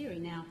up the theory.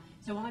 Now,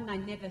 so I may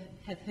never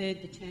have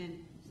heard the term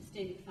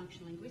systemic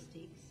functional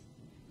linguistics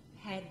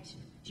had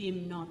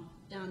Jim not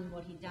done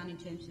what he'd done in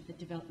terms of the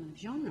development of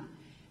genre.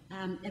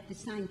 At the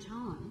same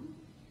time,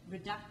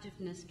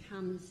 reductiveness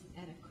comes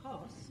at a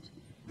cost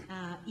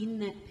in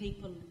that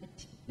people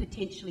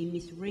potentially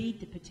misread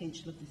the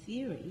potential of the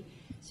theory.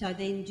 So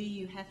then do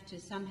you have to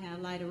somehow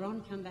later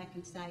on come back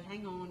and say,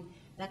 hang on,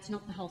 that's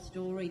not the whole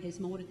story, there's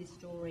more to this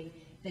story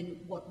than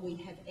what we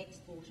have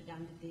exported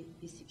under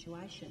this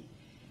situation.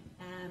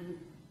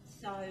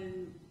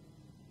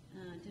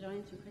 Did I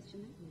answer your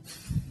question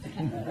then?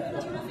 Okay.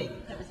 Terrific,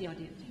 that was the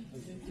idea.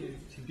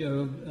 To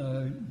go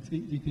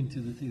deep into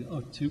the theory.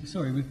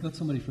 Sorry, we've got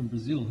somebody from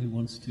Brazil who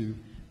wants to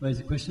raise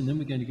a question, then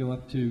we're going to go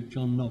up to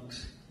John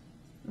Knox.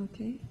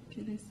 Okay,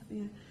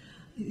 yeah.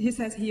 He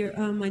says here,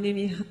 my name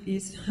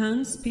is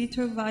Hans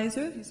Peter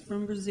Weiser. He's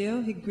from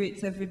Brazil. He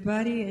greets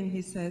everybody and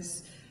he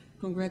says,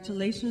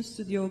 congratulations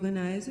to the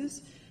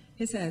organizers.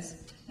 He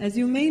says, as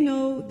you may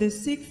know, the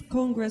 6th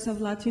Congress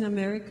of Latin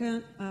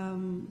America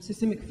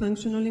Systemic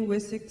Functional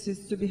Linguistics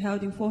is to be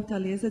held in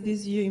Fortaleza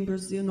this year in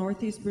Brazil,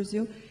 Northeast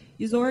Brazil,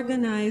 is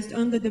organized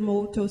under the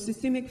motto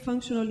Systemic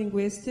Functional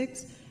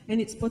Linguistics and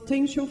its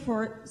potential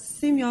for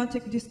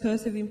semiotic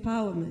discursive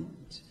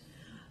empowerment.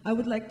 I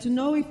would like to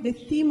know if the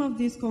theme of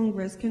this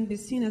Congress can be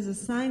seen as a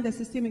sign that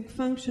systemic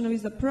functional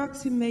is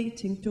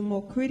approximating to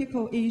more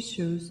critical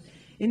issues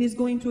and is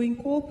going to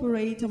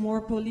incorporate a more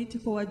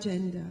political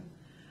agenda.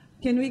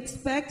 Can we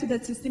expect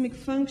that systemic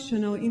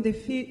functional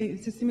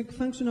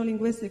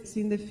linguistics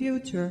in the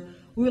future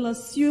will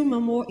assume a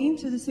more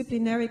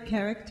interdisciplinary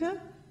character?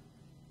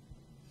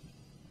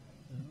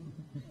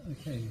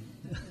 Okay.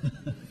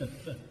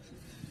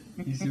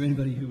 Is there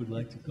anybody who would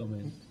like to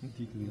comment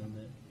particularly on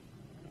that?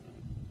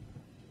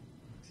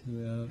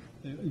 So,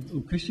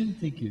 Christian,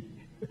 thank you.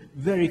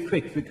 Very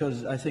quick,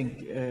 because I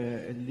think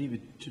I'll leave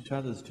it to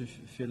others to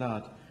fill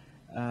out.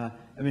 I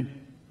mean,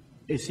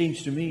 it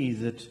seems to me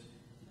that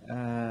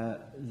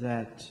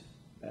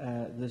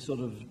the sort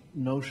of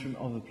notion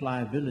of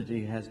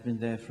applicability has been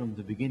there from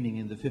the beginning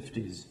in the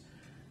 50s,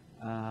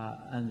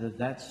 and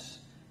that's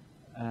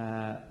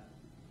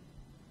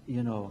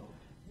you know,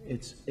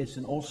 it's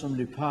an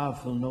awesomely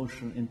powerful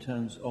notion in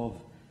terms of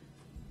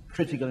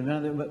critical. In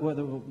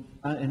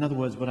other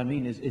words, what I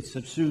mean is it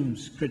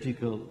subsumes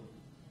critical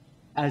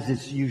as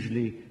it's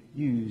usually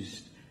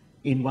used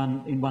in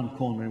one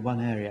corner, in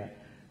one area.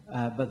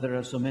 But there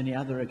are so many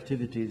other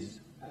activities,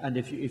 and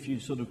if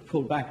you sort of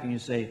pull back and you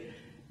say,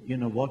 you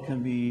know, what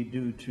can we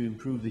do to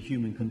improve the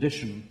human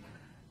condition,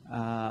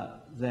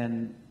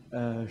 then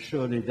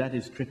surely that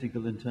is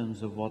critical in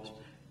terms of what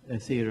a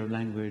theory of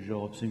language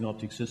or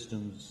semiotic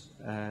systems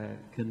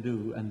can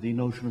do. And the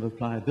notion of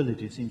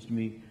applicability seems to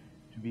me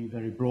to be a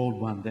very broad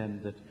one then,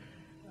 that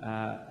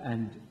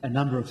and a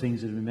number of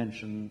things that we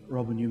mentioned.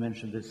 Robin, you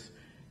mentioned this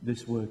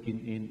work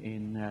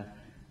in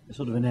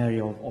sort of an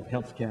area of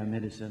healthcare,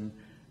 medicine,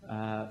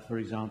 for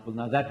example.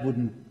 Now that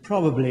wouldn't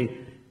probably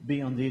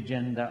be on the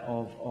agenda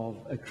of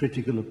a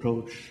critical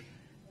approach,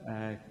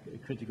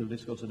 critical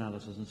discourse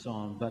analysis and so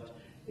on, but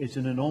it's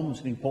an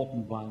enormously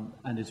important one,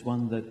 and it's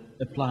one that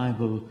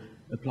applicable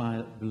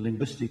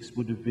linguistics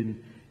would have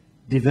been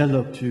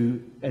developed to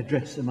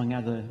address, among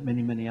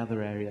many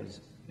other areas.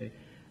 Okay?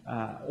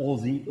 All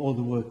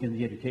the work in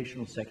the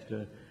educational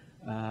sector,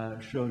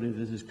 surely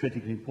this is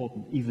critically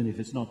important, even if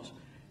it's not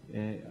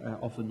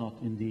often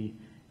not in the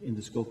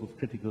scope of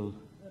critical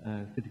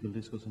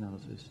discourse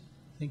analysis.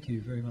 Thank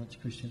you very much,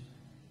 Christian.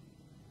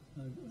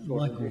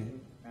 Short Michael. addition.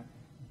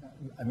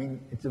 I mean,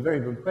 it's a very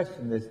good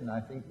question, this, and I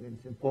think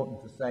it's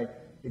important to say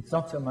it's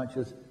not so much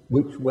as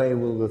which way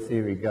will the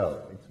theory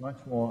go. It's much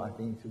more, I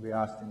think, to be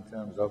asked in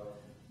terms of,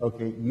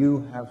 okay,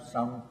 you have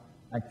some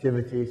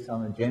activity,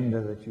 some agenda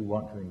that you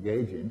want to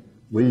engage in.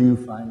 Will you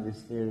find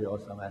this theory or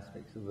some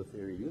aspects of the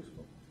theory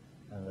useful?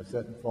 And there are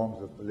certain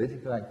forms of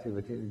political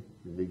activity,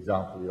 the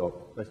example your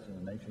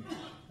question mentioned,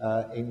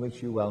 in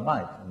which you well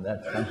might, and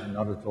that's something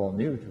not at all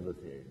new to the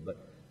theory.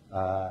 But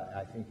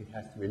I think it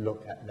has to be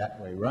looked at that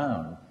way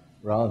round,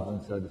 rather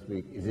than, so to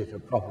speak, is it a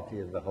property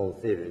of the whole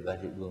theory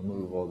that it will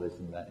move all this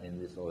and that in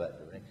this or that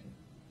direction?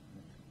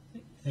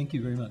 Thank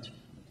you very much.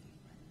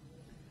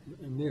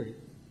 And Mary.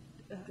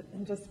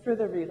 And just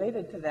further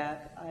related to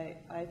that,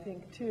 I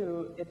think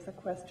too, it's a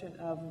question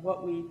of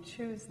what we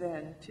choose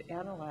then to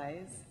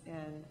analyze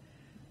and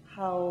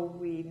how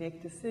we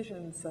make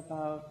decisions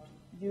about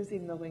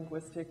using the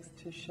linguistics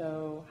to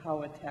show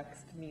how a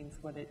text means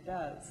what it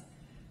does,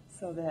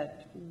 so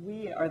that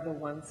we are the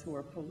ones who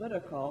are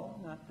political,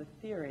 not the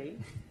theory,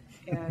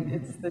 and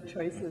it's the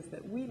choices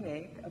that we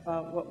make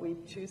about what we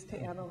choose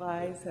to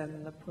analyze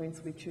and the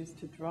points we choose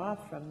to draw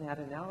from that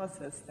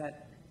analysis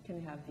that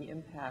can have the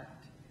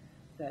impact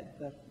that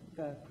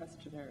the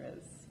questioner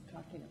is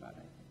talking about, I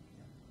think.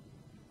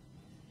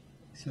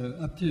 So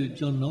up to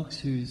John Knox,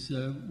 who's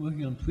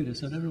working on Twitter.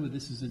 So I don't know whether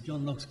this is a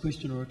John Knox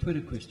question or a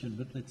Twitter question,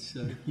 but let's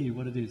hear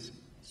what it is.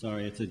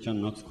 Sorry, it's a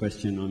John Knox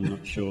question. I'm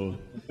not sure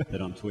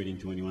that I'm tweeting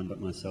to anyone but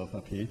myself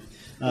up here.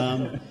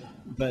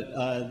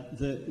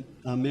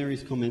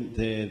 Mary's comment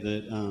there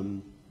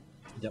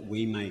that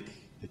we make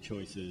the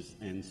choices,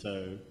 and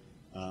so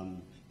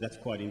that's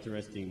quite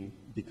interesting,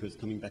 because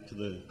coming back to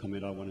the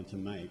comment I wanted to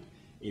make,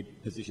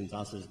 it positions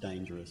us as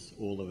dangerous,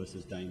 all of us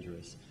as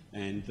dangerous.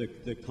 And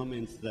the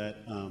comments that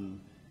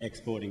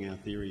exporting our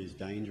theory is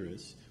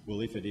dangerous,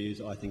 well, if it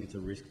is, I think it's a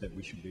risk that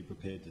we should be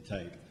prepared to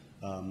take,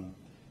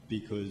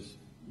 because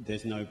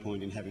there's no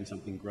point in having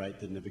something great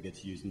that never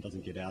gets used and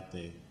doesn't get out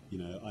there. You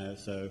know,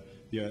 so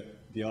the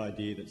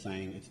idea that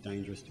saying it's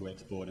dangerous to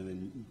export and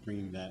then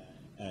bringing that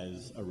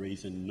as a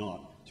reason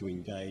not to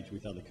engage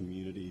with other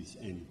communities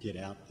and get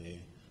out there,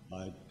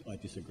 I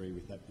disagree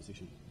with that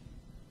position.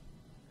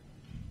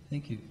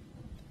 Thank you.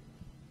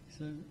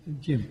 So,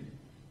 Jim.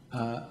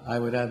 I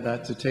would add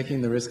that to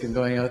taking the risk and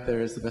going out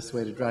there is the best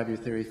way to drive your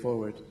theory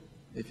forward.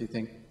 If you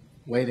think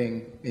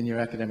waiting in your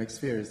academic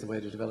sphere is the way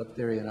to develop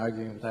theory and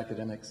arguing with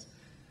academics,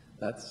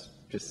 that's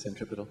just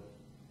centripetal.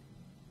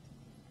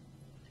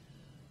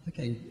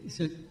 Okay,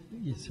 so,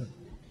 yes, sorry.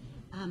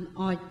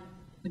 I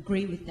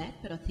agree with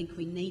that, but I think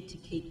we need to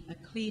keep a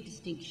clear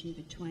distinction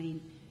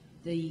between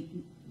the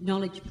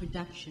knowledge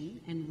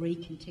production and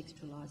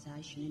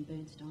recontextualisation in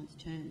Bernstein's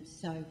terms.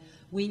 So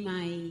we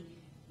may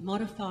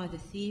modify the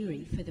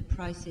theory for the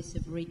process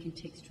of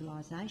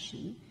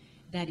recontextualisation,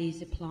 that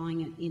is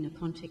applying it in a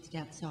context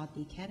outside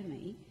the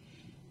academy,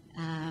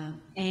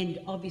 and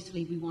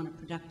obviously we want a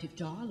productive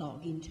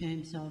dialogue in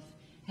terms of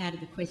how do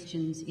the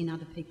questions in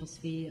other people's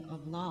sphere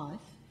of life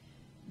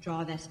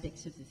drive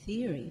aspects of the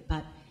theory.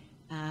 But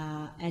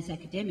as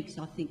academics,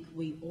 I think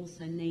we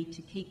also need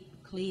to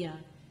keep clear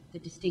the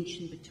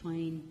distinction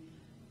between,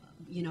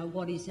 you know,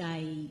 what is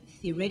a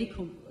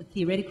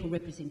theoretical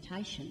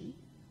representation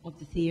of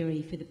the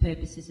theory for the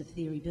purposes of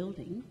theory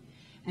building,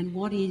 and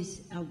what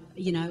is a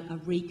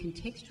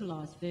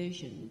recontextualised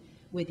version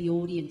where the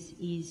audience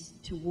is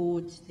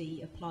towards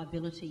the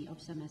applicability of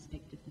some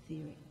aspect of the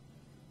theory.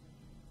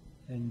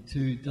 And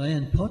to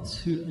Diane Potts,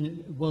 who,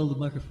 while the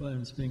microphone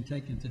is being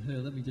taken to her,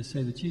 let me just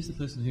say that she's the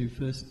person who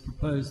first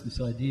proposed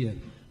this idea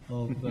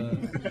of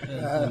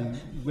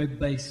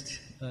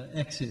web-based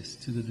access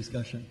to the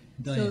discussion.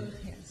 Diane.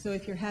 So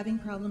if you're having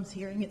problems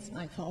hearing, it's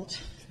my fault.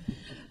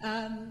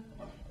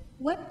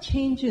 What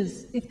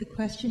changes if the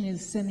question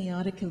is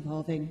semiotic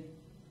evolving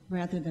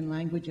rather than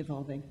language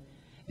evolving?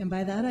 And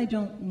by that I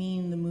don't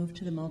mean the move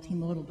to the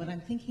multimodal, but I'm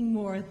thinking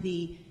more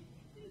the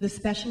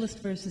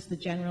specialist versus the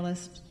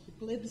generalist, the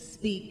glib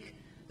speak,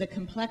 the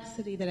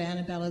complexity that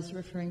Annabelle is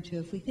referring to.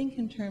 If we think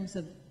in terms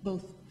of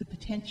both the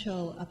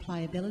potential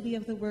applicability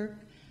of the work,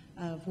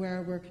 of where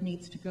our work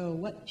needs to go,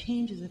 what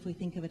changes if we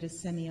think of it as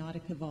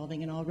semiotic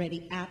evolving and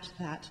already at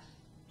that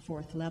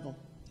fourth level?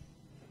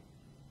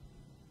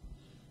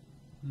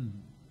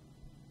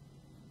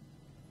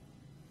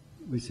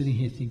 We're sitting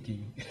here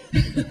thinking.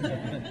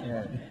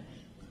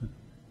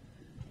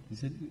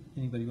 Does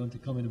anybody want to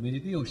comment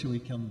immediately, or shall we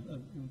come,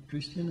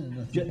 Christian?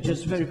 And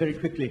just very, very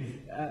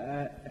quickly.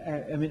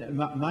 I mean,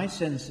 my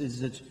sense is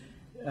that,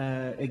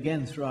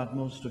 again, throughout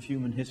most of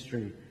human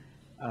history,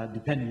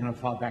 depending on how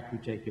far back we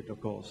take it,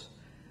 of course,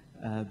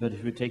 but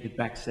if we take it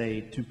back,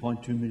 say,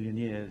 2.2 million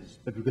years,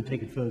 but we could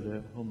take it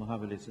further, Homo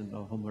habilis and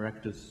Homo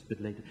erectus a bit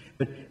later.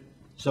 But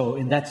so,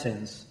 in that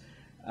sense,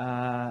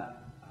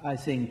 I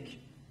think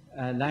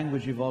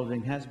language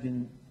evolving has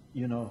been,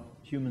 you know,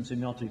 human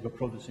semiotic or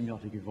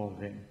proto-semiotic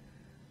evolving.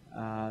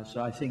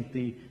 So I think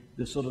the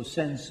sort of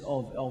sense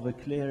of a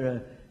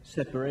clearer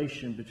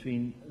separation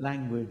between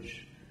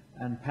language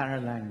and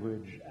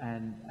paralanguage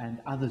and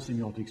other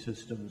semiotic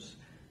systems,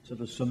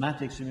 sort of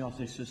somatic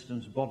semiotic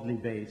systems, bodily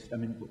based, I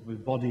mean,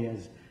 with body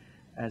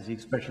as the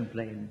expression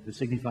plane, the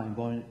signifying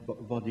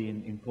body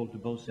in Paul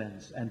Toubeau's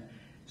sense, and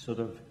sort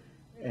of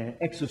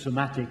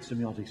exosomatic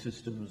semiotic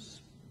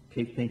systems,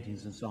 cave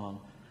paintings and so on.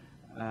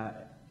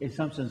 In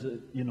some sense,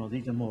 you know,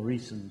 these are more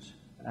recent,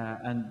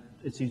 and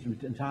it seems to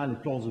be entirely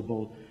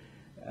plausible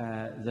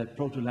that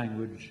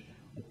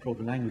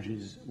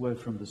proto-languages were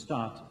from the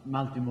start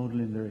multimodal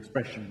in their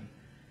expression,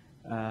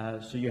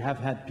 So you have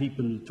had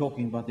people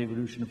talking about the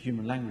evolution of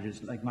human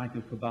languages, like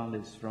Michael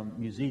Cabalis from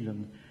New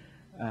Zealand,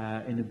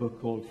 in a book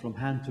called From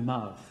Hand to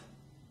Mouth.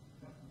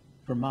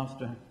 From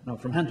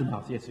Hand to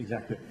Mouth, yes,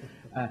 exactly.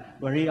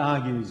 Where he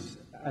argues,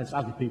 as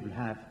other people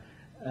have,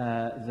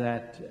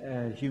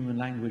 that human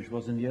language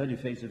was in the early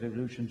phase of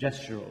evolution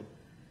gestural.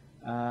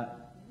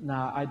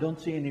 Now, I don't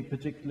see any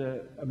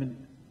particular,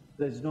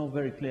 there's no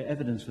very clear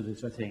evidence for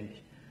this, I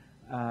think.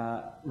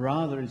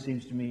 Rather, it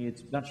seems to me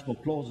it's much more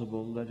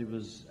plausible that it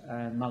was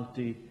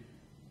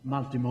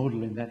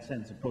multimodal in that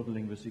sense, a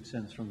proto-linguistic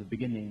sense from the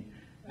beginning.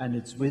 And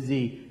it's with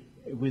the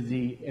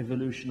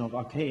evolution of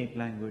archaic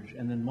language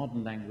and then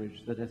modern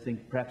language that I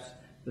think perhaps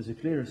there's a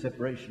clearer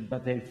separation,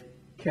 but they've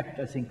kept,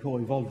 I think,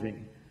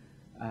 co-evolving.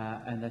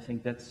 And I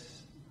think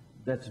that's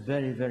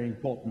very, very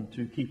important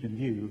to keep in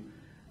view.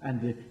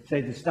 And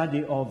the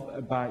study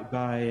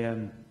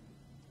by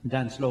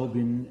Dan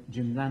Slobin,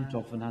 Jim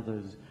Lantoff, and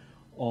others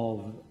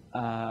of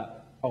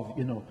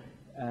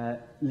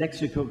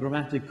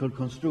lexicogrammatical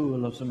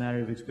construal of some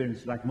area of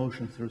experience like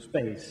motion through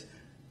space,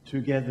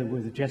 together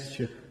with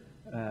gesture,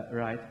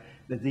 right?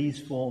 That these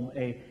form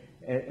a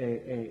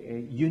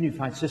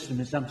unified system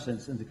in some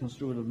sense in the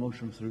construal of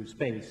motion through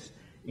space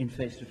in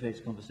face-to-face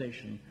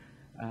conversation.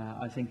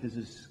 I think this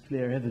is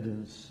clear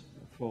evidence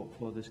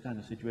for this kind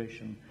of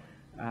situation.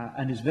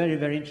 And it's very,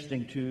 very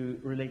interesting to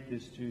relate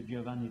this to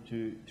Giovanni,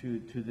 to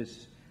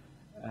this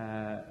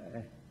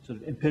sort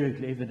of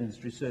empirically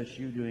evidenced research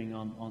you're doing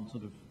on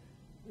sort of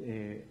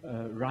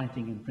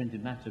writing in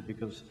printed matter,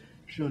 because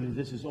surely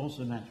this is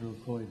also a matter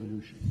of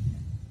co-evolution.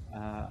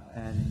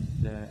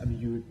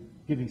 You were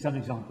giving some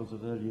examples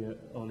of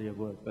earlier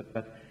work,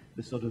 but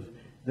the sort of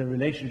the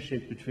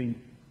relationship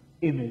between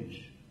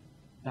image,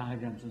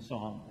 diagrams, and so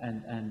on,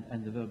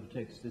 and the verbal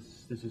text,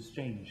 this has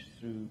changed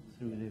through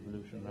the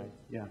evolution, right?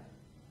 Yeah.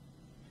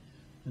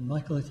 And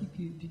Michael, I think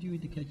did you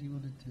indicate you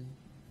wanted to?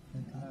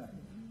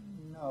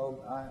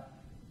 No,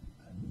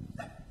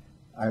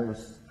 I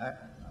was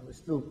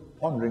still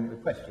pondering the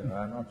question.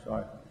 I'm not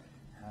sure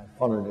I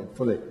followed it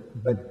fully.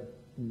 But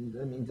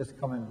let me just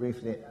comment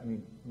briefly.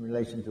 In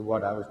relation to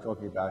what I was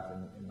talking about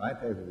in my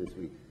paper this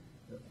week,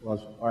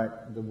 was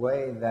the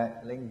way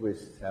that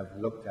linguists have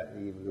looked at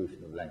the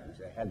evolution of language.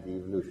 They had the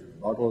evolution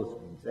models,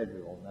 being said,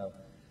 we all know.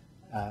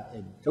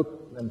 It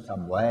took them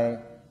some way,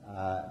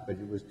 but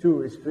it was too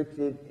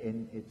restricted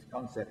in its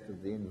concept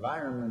of the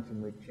environment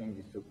in which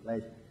changes took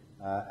place.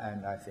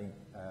 And I think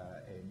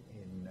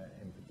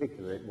in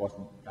particular it was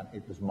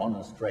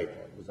monostratal.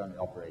 It was only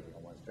operating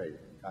on one stratum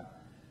at a time.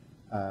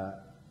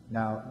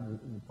 Now,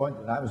 the point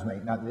that I was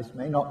making, now this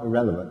may not be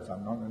relevant, so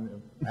I'm not going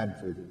to add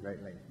to it at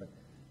great length, but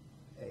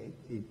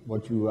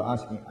what you were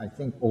asking, I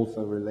think,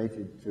 also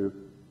related to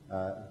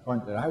the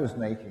point that I was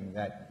making,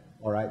 that,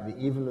 the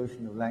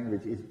evolution of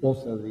language is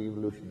also the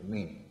evolution of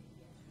meaning.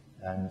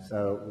 And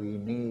so we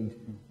need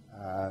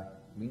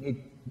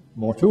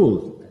more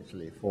tools,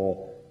 actually,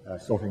 for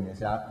sorting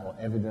this out, more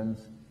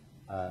evidence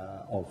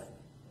of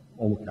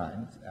all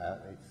kinds.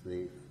 It's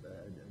the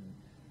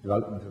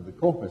development of the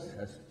corpus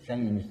has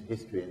changed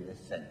history in this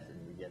sense, and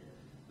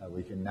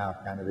we can now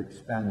kind of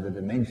expand the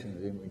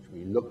dimensions in which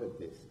we look at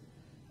this.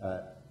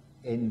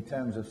 In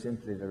terms of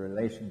simply the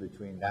relation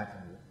between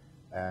that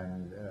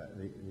and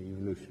the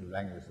evolution of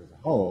language as a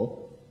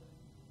whole,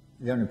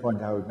 the only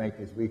point I would make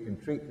is we can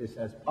treat this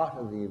as part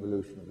of the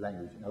evolution of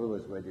language. In other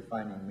words, we're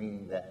defining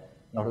meaning there,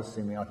 not as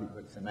semiotic,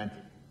 but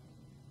semantic.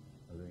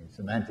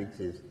 Semantics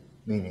is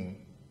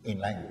meaning in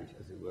language,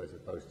 as it were, as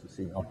opposed to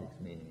semiotics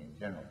meaning in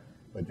general.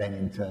 But then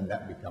in turn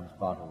that becomes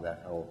part of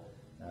that whole,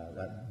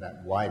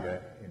 that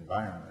wider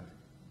environment,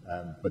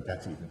 but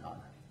that's even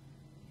harder.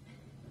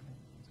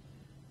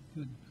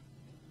 Good.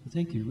 Well,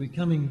 thank you. We're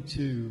coming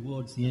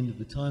towards the end of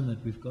the time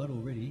that we've got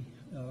already.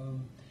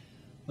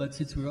 But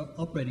since we're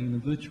operating in the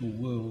virtual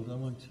world, I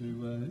want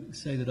to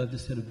say that I've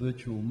just had a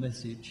virtual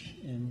message,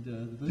 and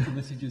the virtual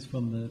message is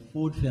from the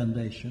Ford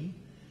Foundation,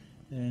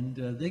 and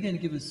they're going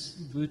to give us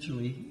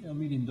virtually $1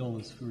 million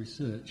for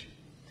research,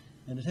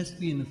 and it has to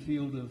be in the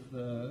field of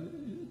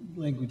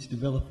language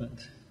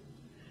development.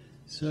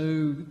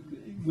 So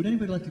would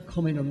anybody like to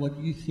comment on what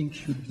you think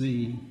should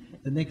be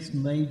the next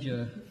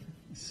major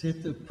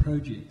set of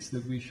projects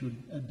that we should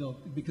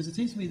adopt? Because it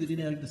seems to me that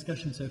in our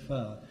discussion so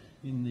far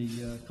in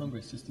the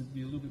Congress, just to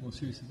be a little bit more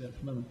serious about it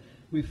for a moment,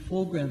 we've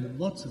foregrounded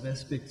lots of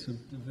aspects of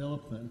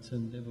development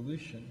and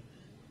evolution,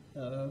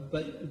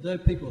 but though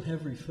people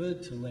have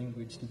referred to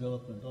language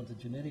development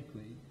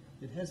ontogenetically,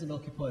 it hasn't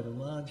occupied a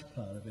large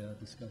part of our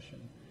discussion.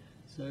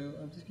 So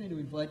I'm just going to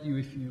invite you,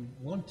 if you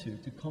want to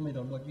comment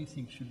on what you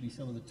think should be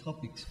some of the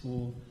topics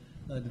for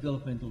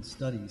developmental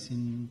studies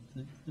in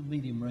the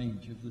medium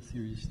range of the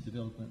theory's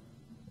development.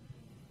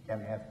 Can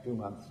we have 2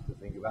 months to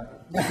think about it?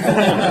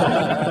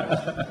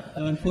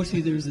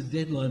 Unfortunately, there is a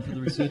deadline for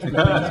the research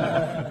proposal.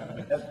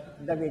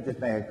 Let me just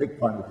make a quick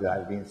point, because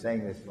I've been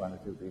saying this to 1 or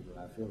 2 people,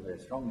 and I feel very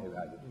strongly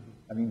about it.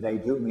 I mean, they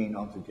do mean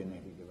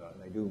ontogenetic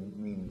development. They do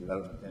mean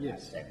development in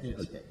that sense. Yes.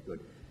 Okay, good.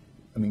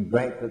 I mean,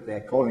 great that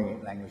they're calling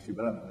it language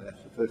development.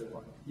 That's the first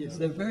point. Yes,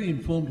 they're very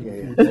informed of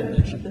Yeah, the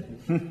coordination.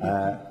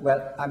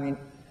 Well, I mean,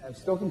 I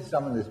was talking to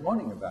someone this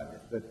morning about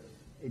this, but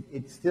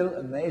it still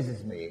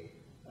amazes me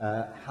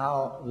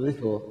how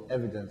little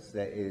evidence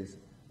there is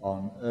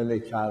on early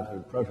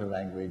childhood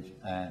proto-language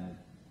and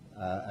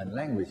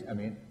language. I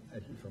mean,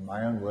 from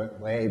my own work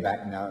way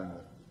back now in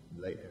the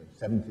late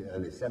 70s,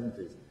 early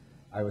 70s,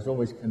 I was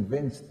always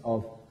convinced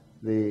of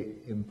the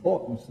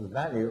importance, the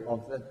value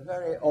of that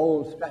very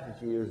old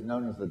strategy is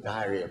known as the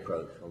diary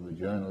approach or the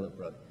journal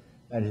approach.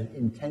 That is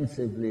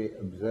intensively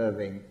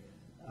observing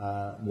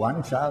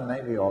one child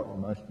maybe, or at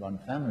most one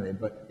family,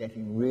 but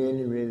getting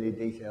really, really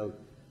detailed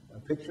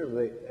picture of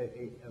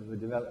the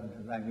development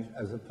of language,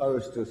 as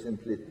opposed to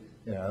simply,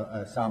 you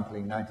know,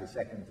 sampling 90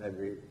 seconds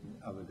every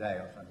other day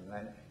or something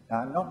like that.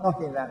 Now, I'm not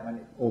knocking that when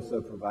it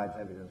also provides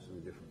evidence of a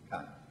different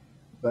kind.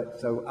 But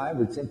so I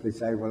would simply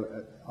say, well,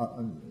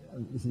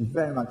 this is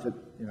very much,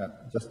 you know,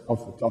 just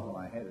off the top of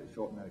my head at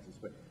short notice,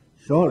 but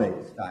surely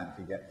it's time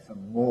to get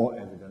some more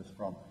evidence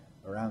from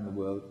around the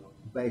world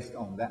based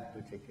on that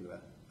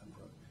particular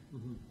approach.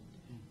 Mm-hmm.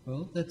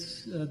 Well,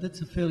 that's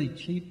a fairly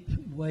cheap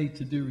way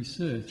to do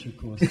research, of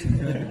course.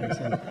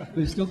 So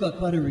we've still got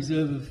quite a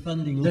reserve of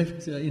funding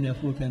left in our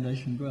Ford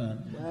Foundation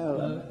grant.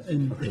 Well,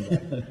 and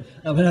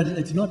I mean,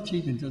 it's not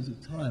cheap in terms of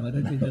time. I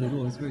don't think that at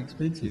all. It's very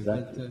expensive.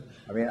 Exactly.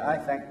 But, I mean, I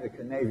thank the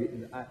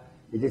Canadian.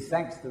 It is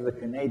thanks to the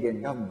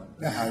Canadian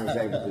government that I was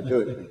able to do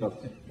it, because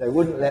they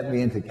wouldn't let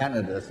me into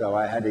Canada, so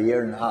I had a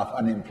year and a half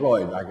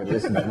unemployed. I could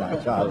listen to my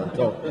child and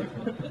talk.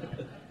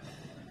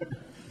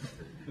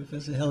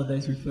 Professor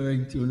Halliday's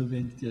referring to an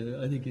event,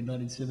 I think in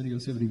 1970 or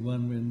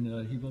 71,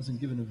 when he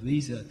wasn't given a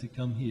visa to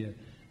come here.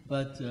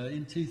 But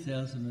in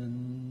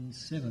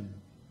 2007,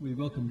 we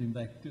welcomed him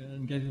back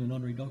and gave him an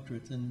honorary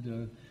doctorate,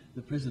 and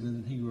the President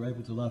and he were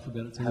able to laugh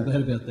about it, so we're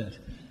glad about that.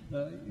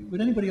 Would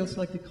anybody else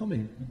like to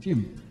comment?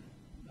 Jim?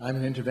 I'm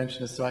an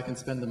interventionist, so I can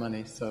spend the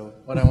money. So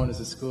what I want is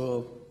a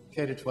school,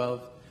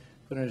 K-12,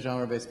 put in a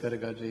genre-based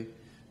pedagogy,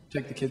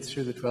 take the kids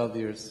through the 12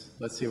 years.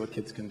 Let's see what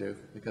kids can do,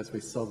 because we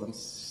sold them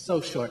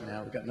so short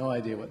now. We've got no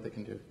idea what they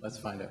can do. Let's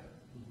find out.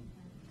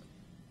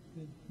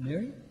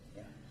 Mary?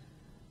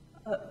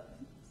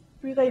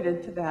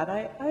 Related to that,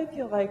 I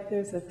feel like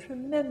there's a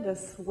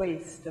tremendous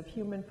waste of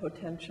human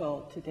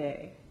potential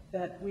today,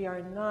 that we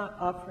are not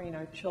offering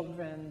our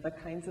children the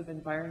kinds of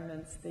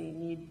environments they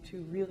need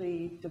to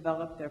really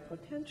develop their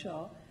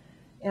potential,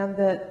 and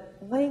that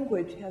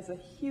language has a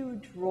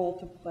huge role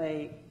to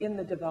play in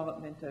the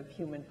development of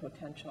human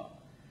potential.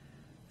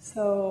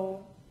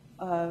 So,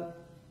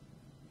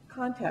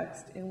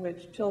 context in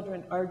which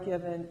children are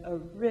given a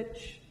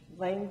rich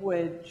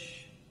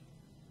language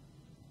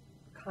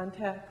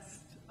context,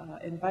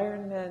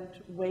 environment,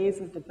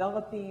 ways of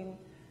developing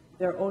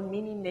their own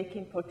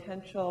meaning-making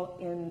potential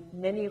in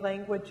many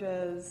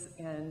languages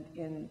and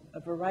in a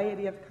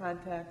variety of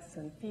contexts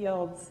and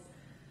fields,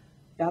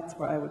 that's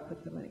where I would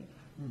put the money.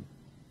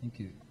 Thank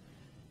you.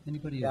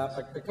 Anybody else?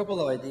 Yeah, a couple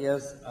of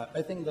ideas.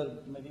 I think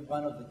that maybe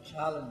one of the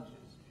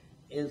challenges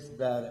is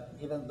that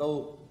even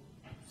though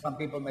some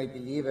people may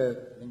believe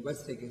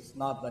linguistics is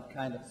not that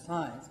kind of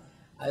science,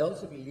 I do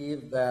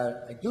believe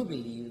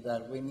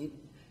that we need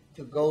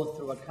to go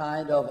through a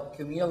kind of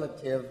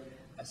cumulative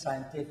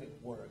scientific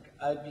work.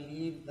 I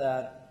believe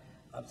that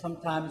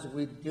sometimes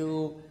we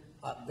do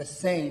the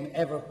same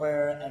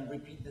everywhere and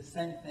repeat the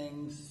same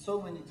things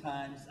so many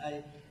times.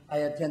 I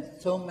attend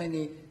so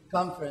many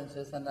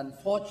conferences, and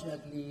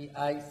unfortunately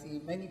I see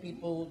many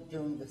people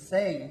doing the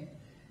same,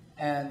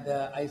 and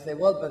I say,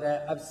 well, but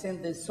I've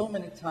seen this so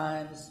many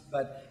times,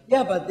 but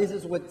yeah, but this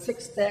is with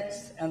 6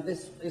 texts, and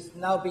this is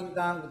now being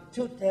done with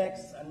 2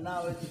 texts, and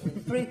now it's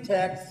with 3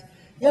 texts.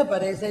 Yeah,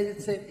 but I say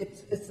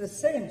it's the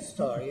same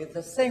story, it's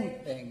the same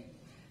thing.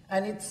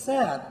 And it's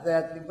sad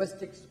that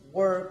linguistics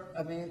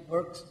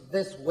works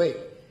this way.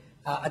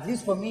 At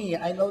least for me,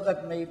 I know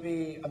that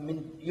maybe,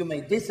 you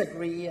may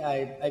disagree.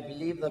 I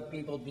believe that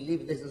people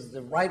believe this is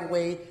the right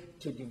way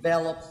to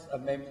develop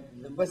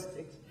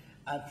linguistics.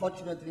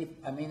 Unfortunately,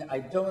 I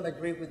don't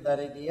agree with that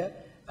idea.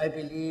 I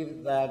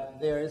believe that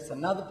there is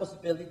another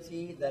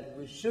possibility that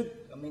we should,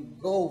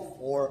 go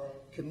for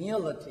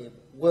cumulative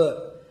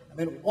work.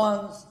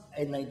 Once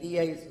an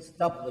idea is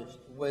established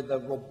with a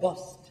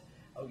robust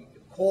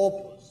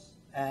corpus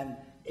and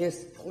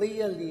is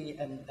clearly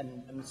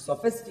and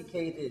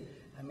sophisticated,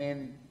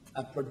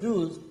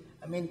 produced,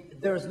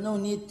 there's no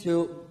need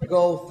to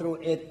go through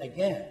it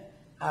again,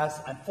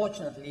 as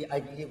unfortunately I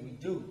believe we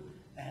do,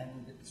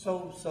 and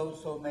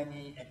so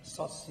many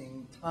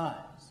exhausting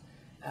times.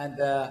 And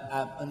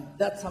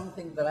that's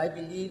something that I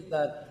believe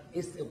that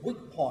is a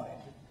weak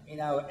point in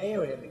our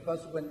area,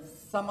 because when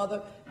some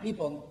other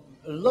people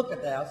look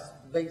at us,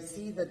 they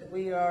see that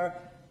we are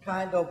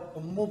kind of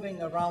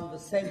moving around the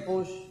same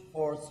bush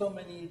for so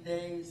many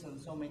days and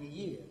so many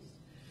years.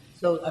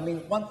 So,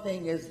 one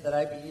thing is that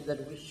I believe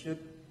that we should,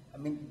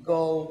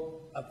 go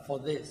for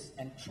this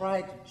and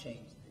try to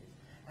change this.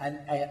 And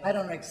I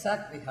don't know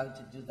exactly how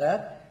to do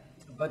that,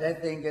 but I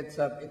think it's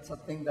a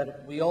thing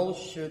that we all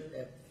should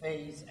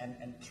face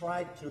and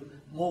try to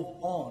move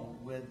on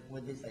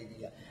with this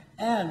idea.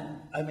 And,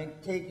 I mean,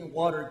 taking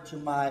water to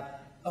my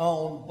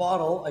own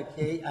bottle,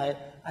 okay,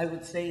 I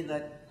would say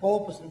that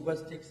corpus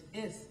linguistics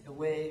is a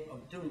way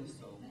of doing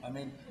so. I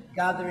mean,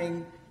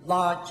 gathering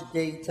large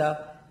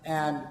data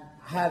and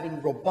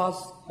having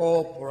robust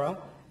corpora,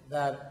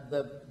 that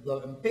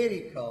the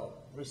empirical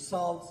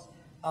results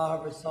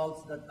are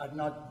results that are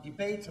not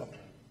debatable,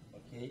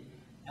 okay?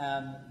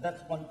 And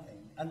that's one thing.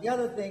 And the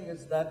other thing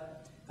is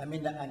that, I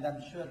mean, and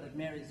I'm sure that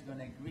Mary is going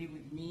to agree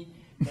with me,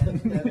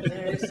 that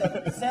there is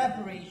a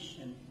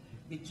separation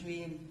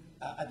between,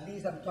 at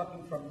least I'm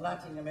talking from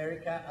Latin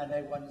America, and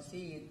I want to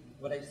see it,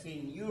 what I see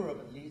in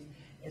Europe at least,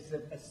 is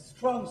a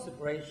strong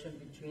separation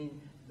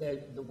between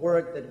the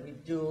work that we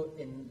do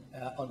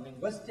on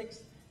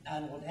linguistics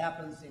and what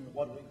happens in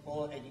what we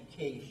call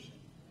education.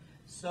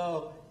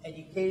 So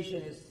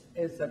education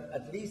is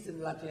at least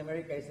in Latin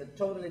America, is a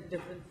totally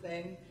different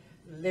thing.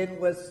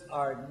 Linguists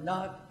are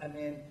not, I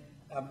mean,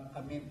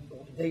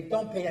 they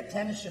don't pay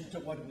attention to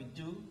what we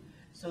do.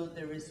 So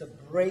there is a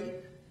break.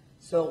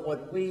 So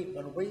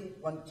when we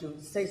want to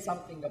say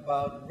something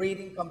about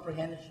reading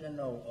comprehension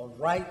or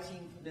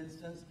writing, for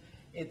instance,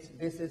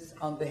 this is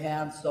on the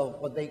hands of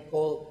what they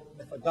call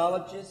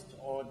methodologists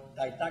or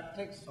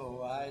didactics,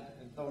 or I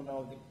don't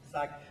know the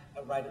exact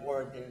right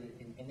word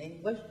in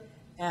English.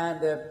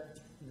 And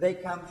they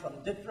come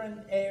from different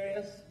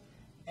areas,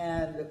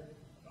 and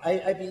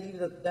I believe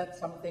that that's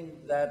something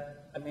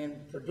that, I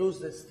mean,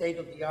 produces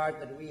state-of-the-art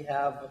that we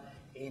have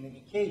in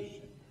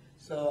education.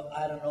 So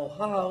I don't know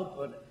how,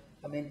 but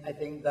I mean, I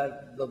think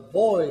that the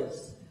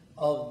voice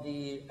of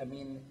the, I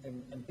mean,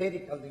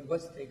 empirical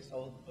linguistics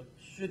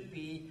should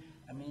be,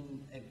 I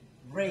mean,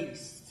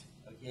 raised,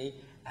 okay?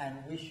 And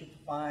we should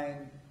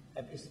find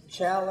it's a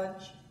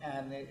challenge,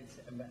 and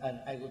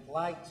I would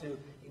like to,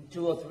 in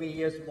 2 or 3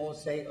 years more,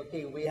 say,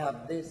 okay, we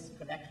have these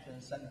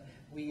connections, and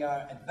we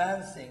are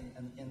advancing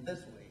in this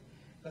way.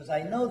 Because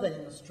I know that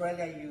in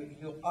Australia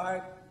you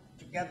are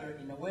together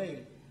in a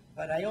way,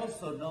 but I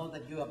also know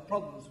that you have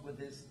problems with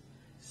this.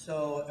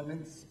 So, I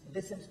mean,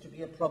 this seems to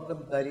be a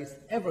problem that is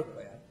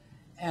everywhere.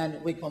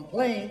 And we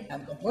complain,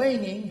 I'm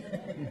complaining,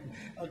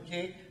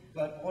 okay,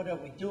 but what are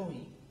we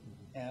doing?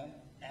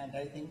 And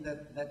I think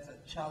that that's a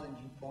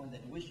challenging point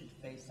that we should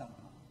face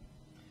somehow.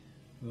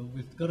 Well,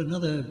 we've got a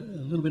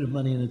little bit of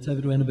money, and it's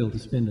over to Annabelle to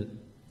spend it.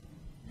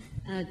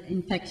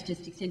 In fact,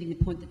 just extending the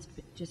point that's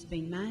just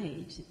been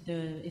made,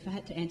 if I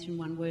had to answer in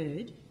one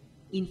word,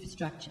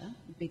 infrastructure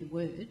would be the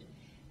word.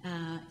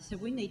 So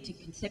we need to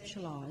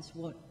conceptualise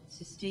what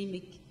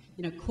systemic,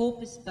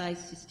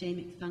 corpus-based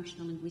systemic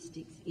functional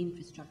linguistics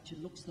infrastructure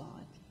looks like.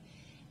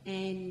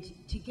 And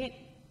to get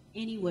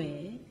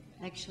anywhere,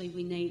 actually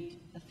we need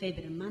a fair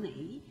bit of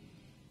money,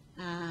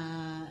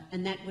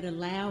 and that would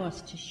allow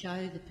us to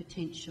show the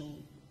potential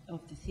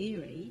of the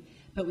theory,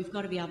 but we've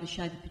got to be able to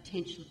show the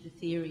potential of the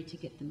theory to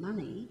get the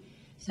money.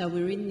 So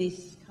we're in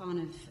this kind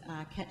of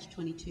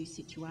catch-22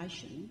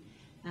 situation.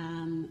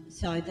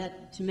 So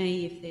that, to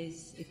me,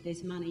 if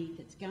there's money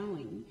that's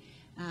going,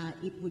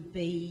 it would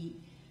be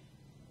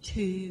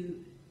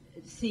to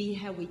see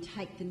how we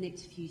take the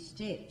next few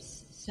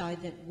steps so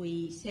that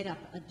we set up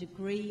a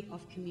degree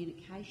of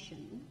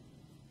communication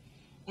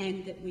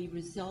and that we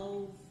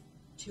resolve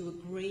to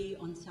agree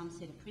on some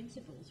set of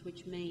principles,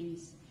 which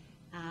means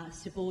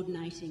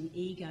subordinating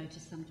ego to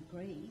some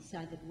degree so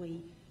that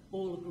we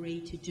all agree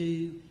to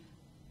do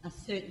a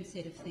certain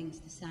set of things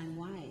the same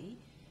way,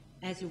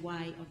 as a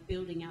way of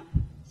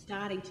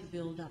starting to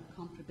build up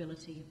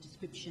comparability of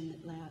description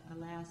that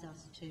allows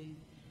us to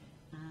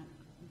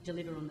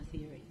deliver on the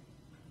theory.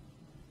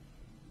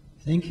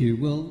 Thank you.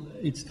 Well,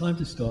 it's time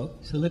to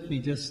stop. So let me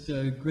just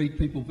greet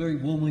people very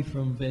warmly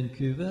from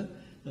Vancouver,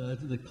 to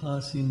the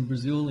class in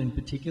Brazil in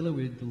particular.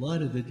 We're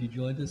delighted that you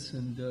joined us,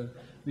 and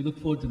we look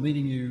forward to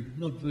meeting you,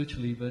 not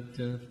virtually, but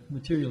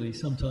materially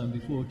sometime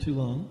before too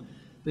long.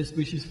 Best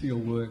wishes for your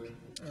work,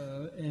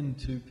 and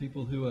to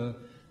people who are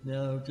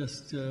now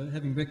just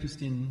having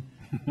breakfast in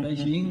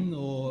Beijing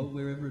or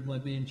wherever it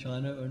might be in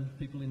China, and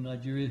people in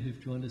Nigeria who've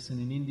joined us, and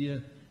in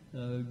India,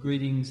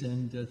 greetings,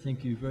 and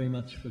thank you very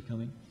much for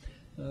coming.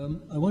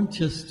 I want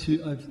just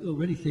to, I've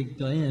already thanked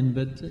Diane,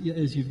 but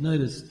as you've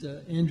noticed,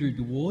 Andrew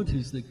DeWard,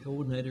 who's the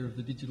coordinator of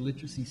the Digital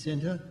Literacy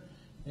Centre,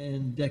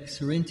 and Dax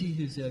Sorrenti,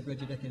 who's our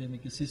graduate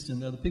academic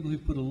assistant, are the people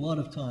who've put a lot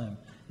of time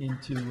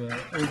into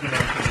organising.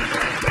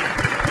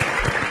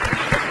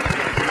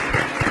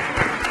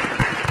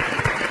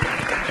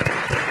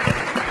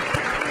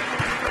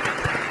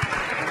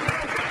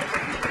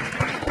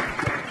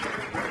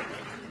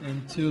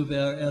 And two of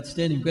our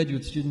outstanding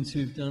graduate students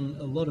who've done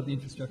a lot of the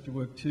infrastructure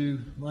work too,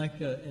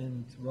 Micah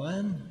and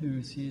Ryan,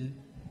 who's here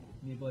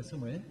nearby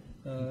somewhere.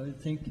 There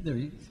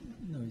he is.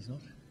 No, he's not.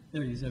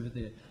 There he is over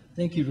there.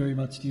 Thank you very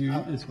much to you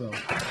as well.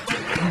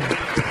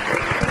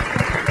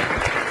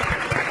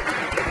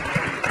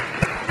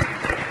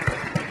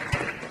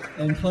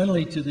 And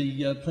finally, to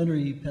the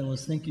plenary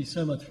panellists, thank you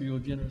so much for your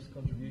generous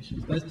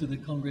contributions, both to the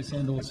Congress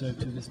and also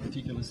to this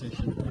particular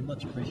session.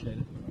 Much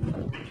appreciated.